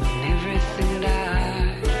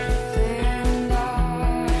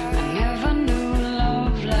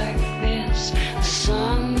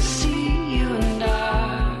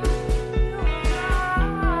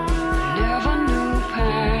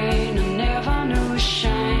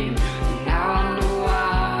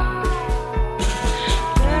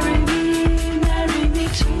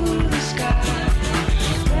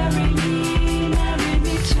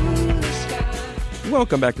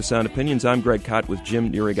 Welcome back to Sound Opinions. I'm Greg Kot with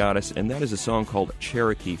Jim Nirigatis, and that is a song called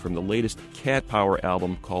Cherokee from the latest Cat Power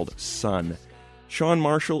album called Sun. Sean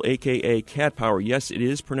Marshall, a.k.a. Cat Power. Yes, it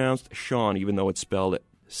is pronounced Sean, even though it's spelled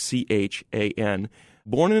C-H-A-N.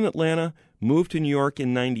 Born in Atlanta, moved to New York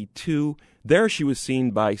in 92. There she was seen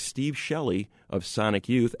by Steve Shelley of Sonic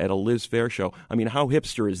Youth at a Liz Phair show. I mean, how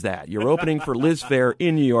hipster is that? You're opening for Liz Phair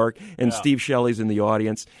in New York, and Steve Shelley's in the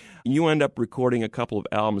audience. You end up recording a couple of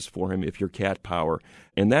albums for him if you're Cat Power,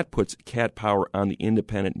 and that puts Cat Power on the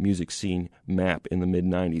independent music scene map in the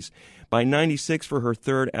mid-'90s. By 96, for her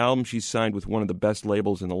third album, she's signed with one of the best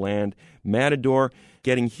labels in the land, Matador,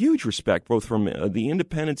 getting huge respect both from the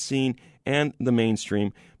independent scene and the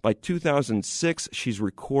mainstream. By 2006, she's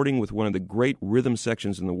recording with one of the great rhythm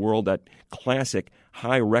sections in the world, that classic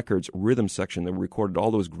High Records rhythm section that recorded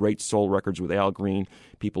all those great soul records with Al Green,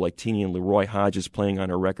 people like Teeny and Leroy Hodges playing on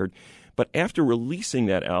her record. But after releasing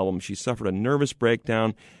that album, she suffered a nervous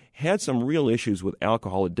breakdown, had some real issues with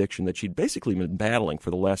alcohol addiction that she'd basically been battling for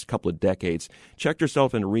the last couple of decades, checked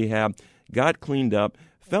herself into rehab, got cleaned up,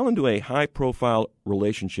 fell into a high-profile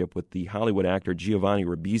relationship with the Hollywood actor Giovanni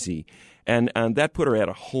Ribisi, and that put her at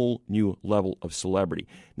a whole new level of celebrity.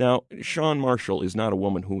 Now, Sean Marshall is not a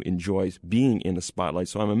woman who enjoys being in the spotlight,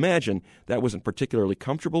 so I imagine that wasn't particularly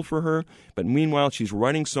comfortable for her, but meanwhile, she's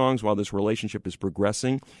writing songs while this relationship is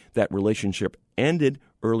progressing. That relationship ended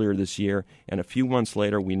earlier this year, and a few months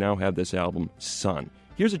later, we now have this album, Sun.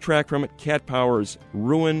 Here's a track from it, Cat Power's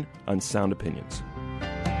Ruin on Sound Opinions.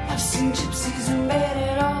 I've seen gypsies who made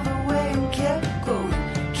it all the way and kept going,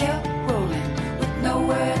 kept rolling, with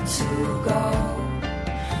nowhere to go,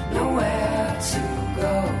 nowhere to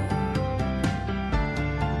go.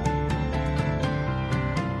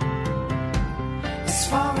 As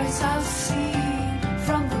far as I've seen,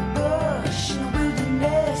 from the bush in the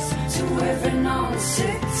wilderness to every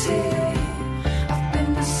non-city, I've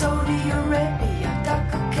been to Saudi Arabia,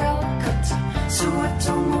 Dhaka, Calcutta,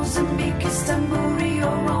 Soweto, Mozambique, Istanbul, Rio,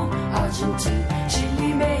 Rome, Argentina,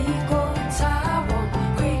 Chile, Mexico,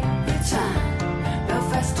 Taiwan, Great Britain,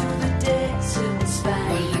 Belfast to the desert,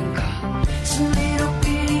 Spain. Some little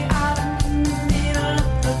bitty island in the middle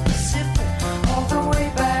of the Pacific, all the way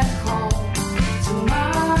back home to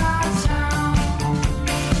my town,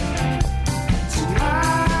 to my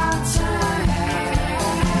town.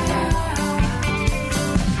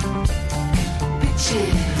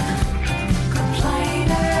 Bitchin'.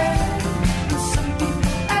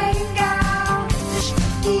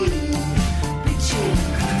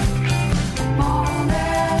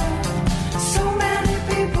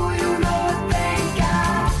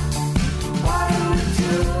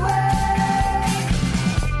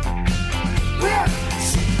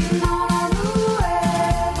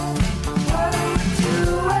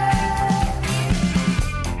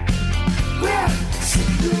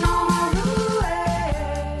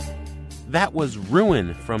 That was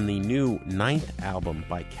Ruin from the new 9th album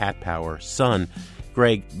by Cat Power, Sun.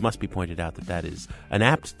 Greg, must be pointed out that that is an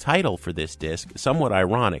apt title for this disc, somewhat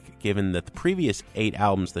ironic, given that the previous 8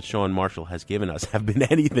 albums that Sean Marshall has given us have been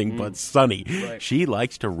anything but sunny. Right. She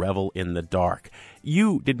likes to revel in the dark.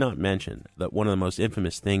 You did not mention that one of the most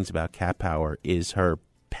infamous things about Cat Power is her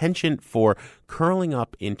penchant for curling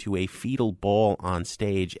up into a fetal ball on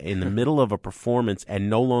stage in the middle of a performance and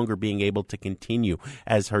no longer being able to continue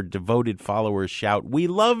as her devoted followers shout, "We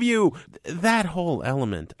love you!" That whole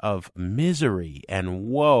element of misery and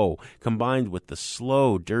woe, combined with the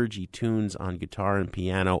slow, dirgy tunes on guitar and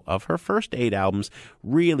piano of her first 8 albums,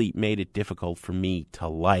 really made it difficult for me to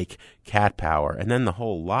like Cat Power. And then the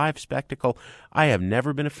whole live spectacle, I have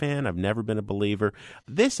never been a fan. I've never been a believer.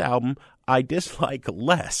 This album I dislike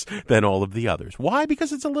less than all of the others. Why?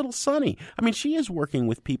 Because it's a little sunny. I mean, she is working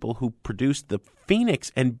with people who produced the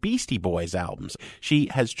Phoenix and Beastie Boys albums. She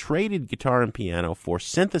has traded guitar and piano for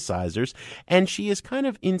synthesizers, and she is kind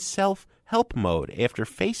of in self-help mode after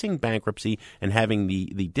facing bankruptcy and having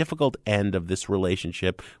the difficult end of this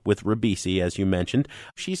relationship with Ribisi, as you mentioned.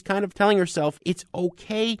 She's kind of telling herself it's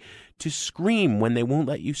okay to scream when they won't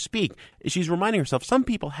let you speak. She's reminding herself, some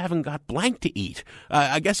people haven't got blank to eat.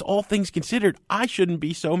 I guess all things considered, I shouldn't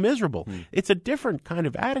be so miserable. It's a different kind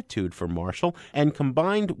of attitude for Marshall, and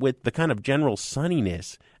combined with the kind of general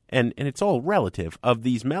sunniness, and it's all relative, of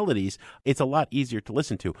these melodies, it's a lot easier to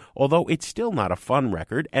listen to. Although it's still not a fun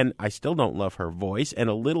record, and I still don't love her voice, and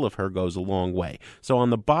a little of her goes a long way. So on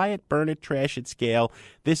the buy it, burn it, trash it scale,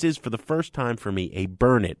 this is, for the first time for me, a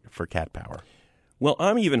burn it for Cat Power. Well,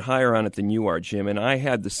 I'm even higher on it than you are, Jim, and I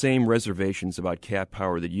had the same reservations about Cat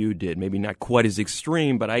Power that you did. Maybe not quite as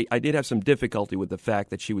extreme, but I did have some difficulty with the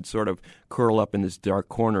fact that she would sort of curl up in this dark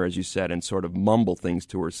corner, as you said, and sort of mumble things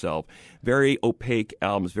to herself. Very opaque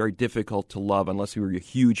albums, very difficult to love unless you were a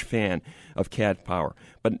huge fan of Cat Power.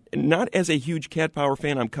 But not as a huge Cat Power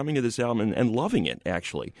fan, I'm coming to this album and loving it,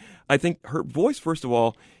 actually. I think her voice, first of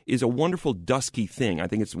all, is a wonderful dusky thing. I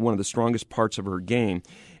think it's one of the strongest parts of her game.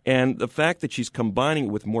 And the fact that she's combining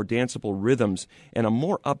it with more danceable rhythms and a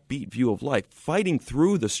more upbeat view of life, fighting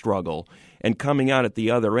through the struggle and coming out at the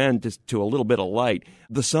other end to a little bit of light,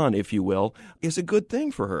 the sun, if you will, is a good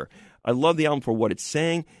thing for her. I love the album for what it's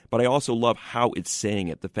saying, but I also love how it's saying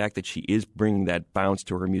it, the fact that she is bringing that bounce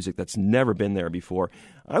to her music that's never been there before.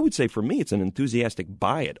 I would say for me it's an enthusiastic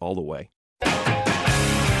buy it all the way.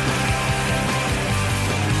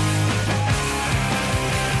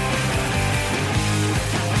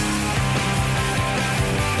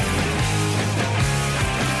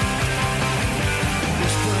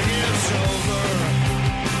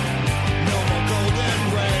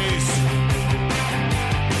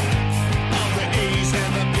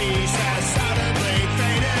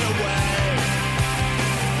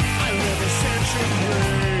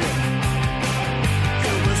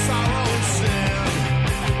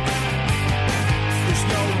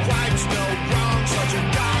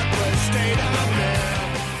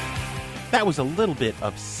 That was a little bit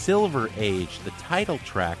of Silver Age, the title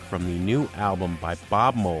track from the new album by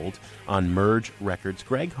Bob Mould on Merge Records.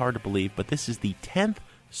 Greg, hard to believe, but this is the 10th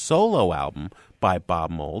solo album by Bob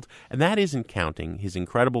Mould, and that isn't counting his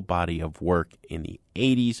incredible body of work in the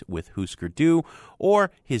 80s with Husker Du or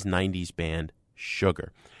his 90s band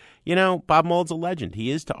Sugar. You know, Bob Mould's a legend.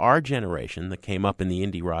 He is to our generation that came up in the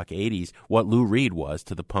indie rock 80s what Lou Reed was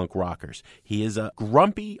to the punk rockers. He is a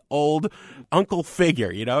grumpy old uncle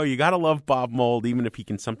figure. You know, you got to love Bob Mould, even if he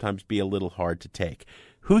can sometimes be a little hard to take.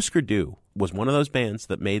 Husker Du was one of those bands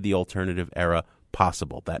that made the alternative era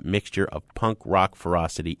possible, that mixture of punk rock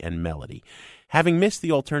ferocity and melody. Having missed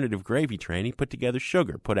the alternative gravy train, he put together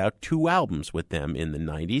Sugar, put out 2 albums with them in the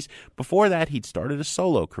 90s. Before that, he'd started a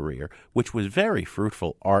solo career, which was very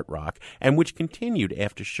fruitful art rock, and which continued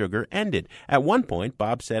after Sugar ended. At one point,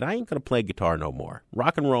 Bob said, I ain't going to play guitar no more.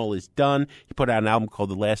 Rock and roll is done. He put out an album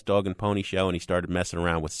called The Last Dog and Pony Show, and he started messing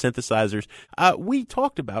around with synthesizers. We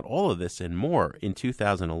talked about all of this and more in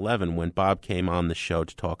 2011 when Bob came on the show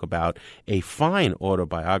to talk about a fine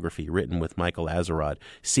autobiography written with Michael Azerrad,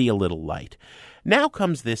 See a Little Light. Now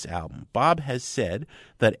comes this album. Bob has said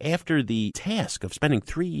that after the task of spending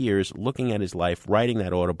 3 years looking at his life, writing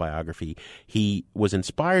that autobiography, he was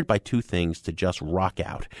inspired by 2 things to just rock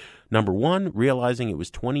out. Number 1, realizing it was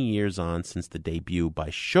 20 years on since the debut by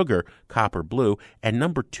Sugar, Copper Blue, and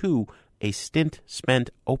number 2, a stint spent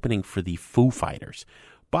opening for the Foo Fighters.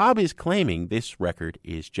 Bob is claiming this record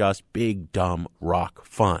is just big, dumb rock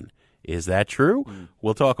fun. Is that true?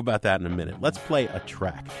 We'll talk about that in a minute. Let's play a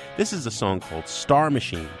track. This is a song called Star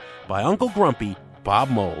Machine by Uncle Grumpy, Bob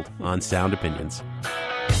Mould, on Sound Opinions.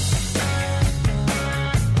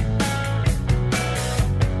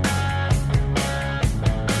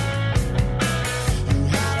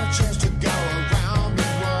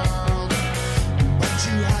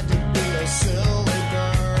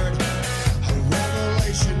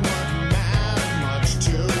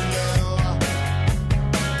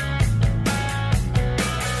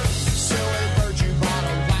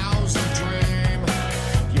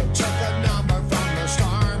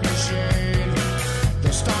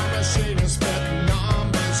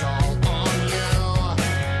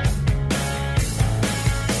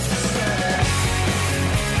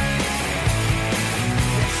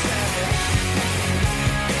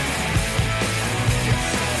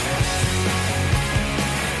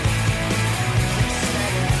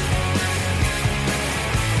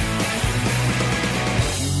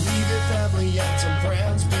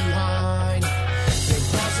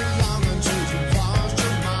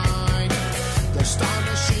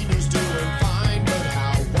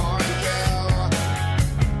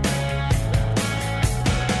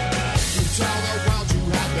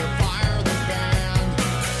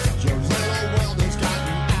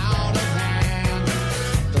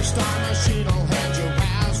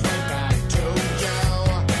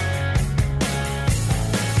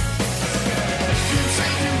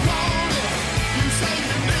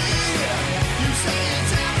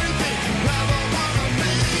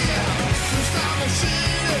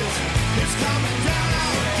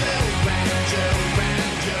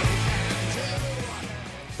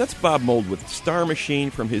 That's Bob Mould with Star Machine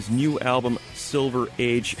from his new album, Silver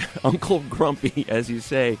Age. Uncle Grumpy, as you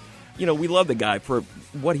say. we love the guy for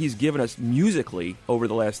what he's given us musically over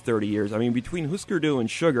the last 30 years. I mean, between Husker Du and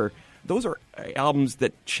Sugar, those are albums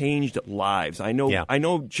that changed lives. I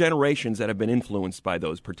know generations that have been influenced by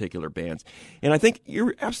those particular bands. And I think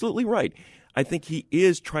you're absolutely right. I think he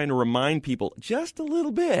is trying to remind people just a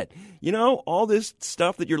little bit, all this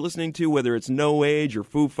stuff that you're listening to, whether it's No Age or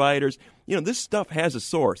Foo Fighters, this stuff has a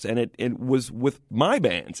source, and it was with my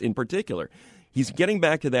bands in particular. He's getting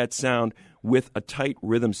back to that sound with a tight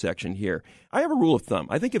rhythm section here. I have a rule of thumb.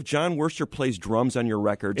 I think if John Worcester plays drums on your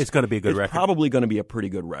records, it's going to be a good record. It's probably going to be a pretty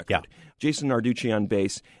good record. Yeah. Jason Narducci on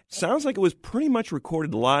bass. Sounds like it was pretty much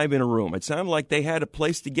recorded live in a room. It sounded like they had a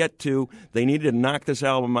place to get to. They needed to knock this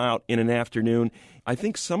album out in an afternoon. I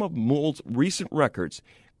think some of Mould's recent records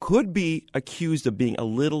could be accused of being a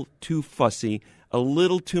little too fussy, a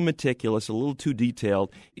little too meticulous, a little too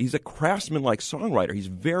detailed. He's a craftsman-like songwriter. He's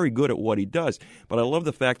very good at what he does. But I love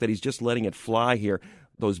the fact that he's just letting it fly here.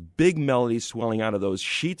 Those big melodies swelling out of those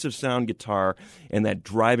sheets of sound guitar and that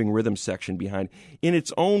driving rhythm section behind. In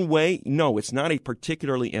its own way, no, it's not a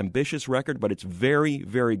particularly ambitious record, but it's very,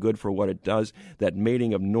 very good for what it does, that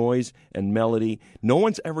mating of noise and melody. No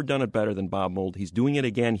one's ever done it better than Bob Mould. He's doing it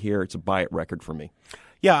again here. It's a buy-it record for me.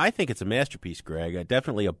 Yeah, I think it's a masterpiece, Greg.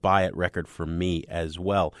 Definitely a buy-it record for me as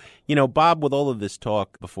well. Bob, with all of this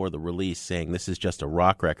talk before the release saying this is just a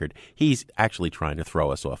rock record, he's actually trying to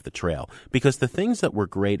throw us off the trail. Because the things that were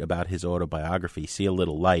great about his autobiography, See a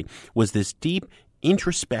Little Light, was this deep,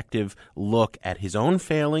 introspective look at his own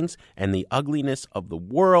failings and the ugliness of the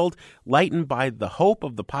world, lightened by the hope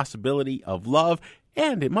of the possibility of love.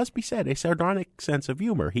 And it must be said, a sardonic sense of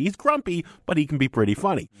humor. He's grumpy, but he can be pretty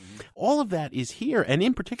funny. All of that is here, and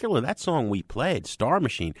in particular, that song we played, Star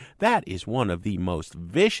Machine, that is one of the most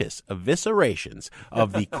vicious eviscerations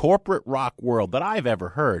of the corporate rock world that I've ever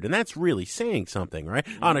heard. And that's really saying something, right?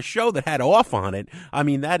 On a show that had Off on it, I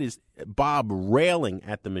mean, that is Bob railing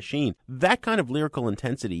at the machine. That kind of lyrical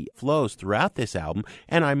intensity flows throughout this album,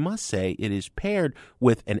 and I must say it is paired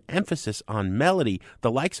with an emphasis on melody, the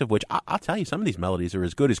likes of which, I'll tell you, some of these melodies are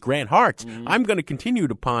as good as Grant Hart's. I'm going to continue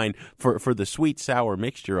to pine for the sweet, sour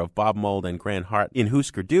mixture of Bob Mould and Grant Hart in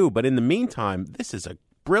Husker Du, but in the meantime, this is a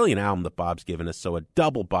brilliant album that Bob's given us, so a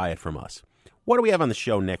double buy it from us. What do we have on the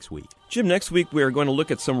show next week? Jim, next week we are going to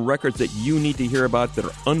look at some records that you need to hear about that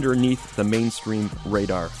are underneath the mainstream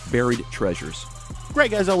radar. Buried treasures.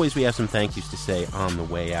 Greg, as always, we have some thank yous to say on the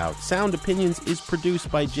way out. Sound Opinions is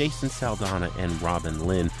produced by Jason Saldana and Robin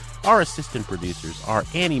Lynn. Our assistant producers are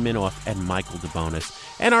Annie Minoff and Michael DeBonis.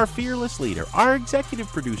 And our fearless leader, our executive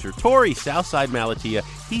producer, Tori Southside Malatia,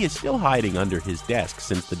 he is still hiding under his desk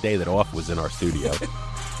since the day that Off was in our studio.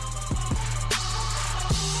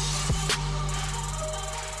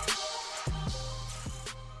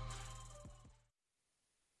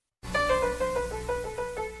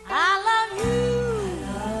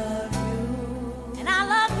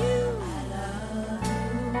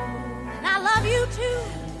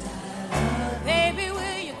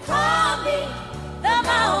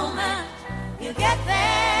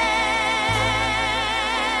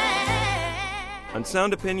 On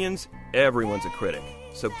Sound Opinions, everyone's a critic.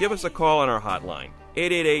 So give us a call on our hotline,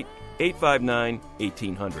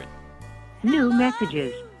 888-859-1800. New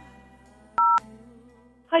messages.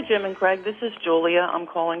 Hi, Jim and Craig. This is Julia. I'm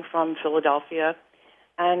calling from Philadelphia,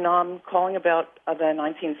 and I'm calling about the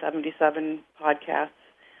 1977 podcast.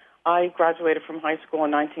 I graduated from high school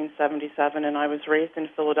in 1977, and I was raised in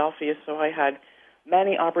Philadelphia, so I had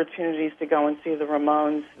many opportunities to go and see the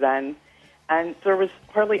Ramones then. And there was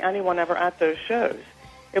hardly anyone ever at those shows.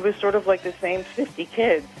 It was sort of like the same 50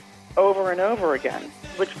 kids over and over again,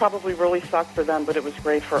 which probably really sucked for them, but it was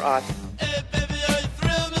great for us.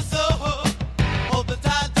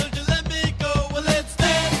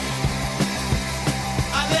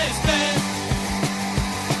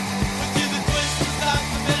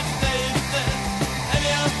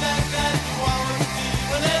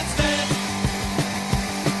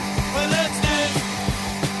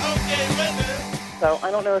 So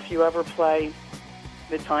I don't know if you ever play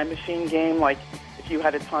the time machine game, like if you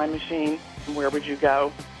had a time machine, where would you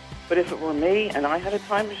go? But if it were me and I had a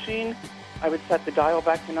time machine, I would set the dial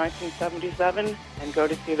back to 1977 and go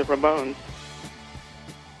to see the Ramones.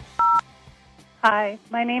 Hi,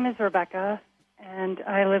 my name is Rebecca, and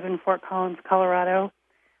I live in Fort Collins, Colorado.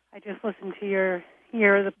 I just listened to your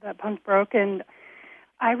year that Punk broke, and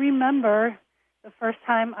I remember the first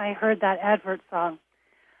time I heard that advert song.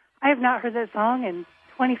 I have not heard that song in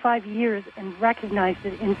 25 years and recognized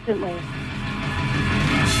it instantly.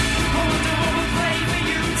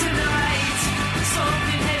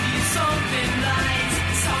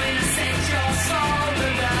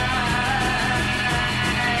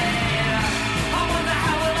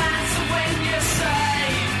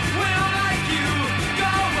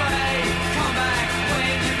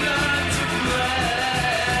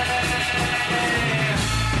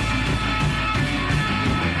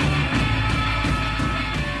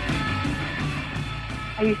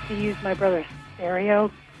 used my brother's stereo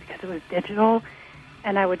because it was digital,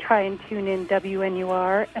 and I would try and tune in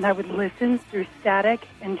WNUR, and I would listen through static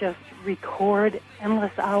and just record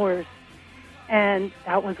endless hours. And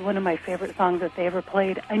that was one of my favorite songs that they ever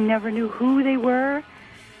played. I never knew who they were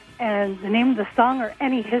and the name of the song or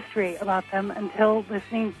any history about them until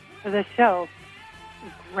listening to this show. It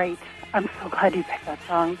was great. I'm so glad you picked that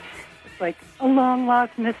song. It's like a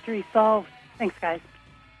long-lost mystery solved. Thanks, guys.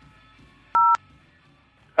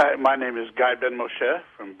 Hi, my name is Guy Ben Moshe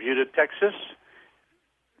from Buda, Texas.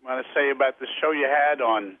 I want to say about the show you had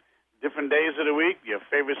on different days of the week, your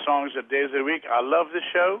favorite songs of days of the week. I love the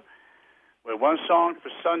show. Well, one song for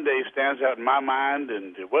Sunday stands out in my mind,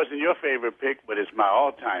 and it wasn't your favorite pick, but it's my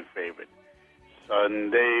all-time favorite.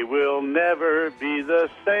 Sunday will never be the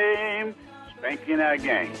same. Spanking Our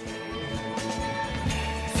Gang.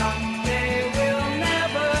 Sunday will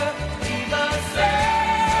never be the same.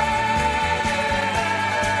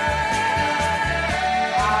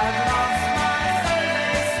 I've lost my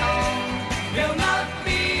Sunday song. Will not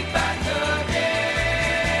be back again.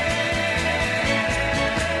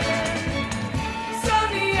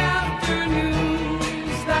 Sunny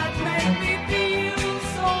afternoons that make me feel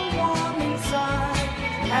so warm inside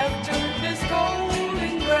have turned this cold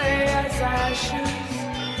and gray as ashes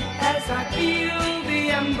as I feel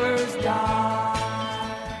the embers die.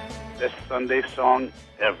 Best Sunday song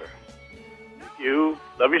ever. Thank you.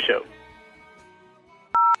 Love your show.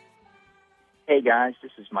 Hey guys,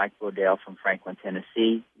 this is Mike Bodell from Franklin,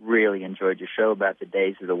 Tennessee. Really enjoyed your show about the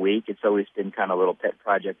days of the week. It's always been kind of a little pet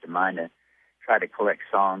project of mine to try to collect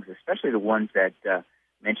songs, especially the ones that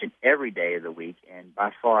mention every day of the week. And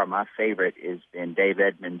by far, my favorite has been Dave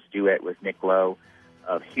Edmunds' duet with Nick Lowe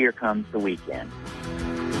of Here Comes the Weekend.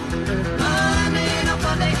 Monday, no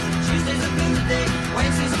Monday, Tuesday's a good day,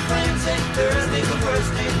 Wednesday's a Wednesday, Thursday's the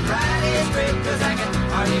worst day, Friday's great, 'cause I can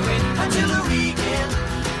hardly wait until the weekend.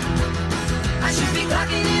 I should be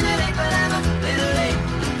clocking in at 8, but I'm a little late.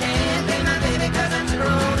 Can't pay my baby 'cause I'm super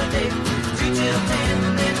on a date. 2 till 10,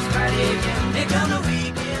 and then it's Friday again. Here come the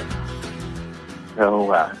weekend.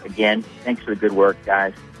 So, again, thanks for the good work,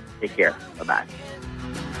 guys. Take care. Bye-bye.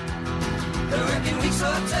 The working week's so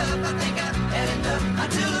tough, I think I've had enough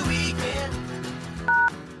until the weekend.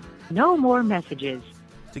 No more messages.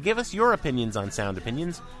 To give us your opinions on Sound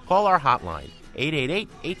Opinions, call our hotline,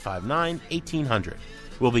 888-859-1800.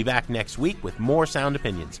 We'll be back next week with more Sound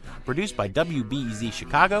Opinions, produced by WBEZ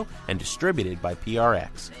Chicago and distributed by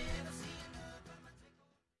PRX.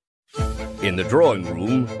 In the drawing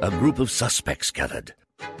room, a group of suspects gathered.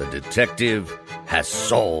 The detective has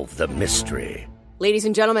solved the mystery. Ladies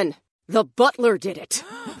and gentlemen, the butler did it.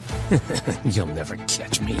 You'll never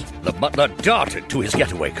catch me. The butler darted to his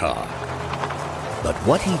getaway car. But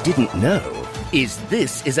what he didn't know is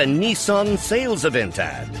this is a Nissan sales event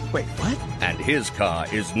ad. Wait, what? And his car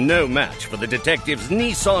is no match for the detective's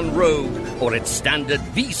Nissan Rogue or its standard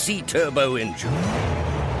VC turbo engine.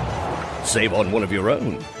 Save on one of your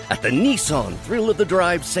own at the Nissan Thrill of the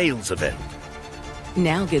Drive sales event.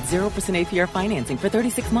 Now get 0% APR financing for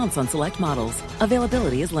 36 months on select models.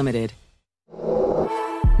 Availability is limited.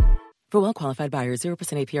 For well-qualified buyers,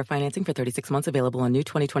 0% APR financing for 36 months available on new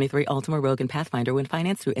 2023 Altima, Rogue, and Pathfinder when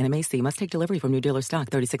financed through NMAC. Must take delivery from new dealer stock.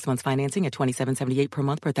 36 months financing at $27.78 per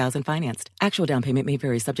month per thousand financed. Actual down payment may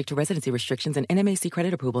vary subject to residency restrictions and NMAC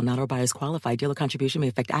credit approval. Not all buyers qualify. Dealer contribution may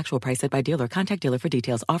affect actual price set by dealer. Contact dealer for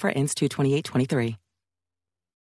details. Offer ends 2/28/23.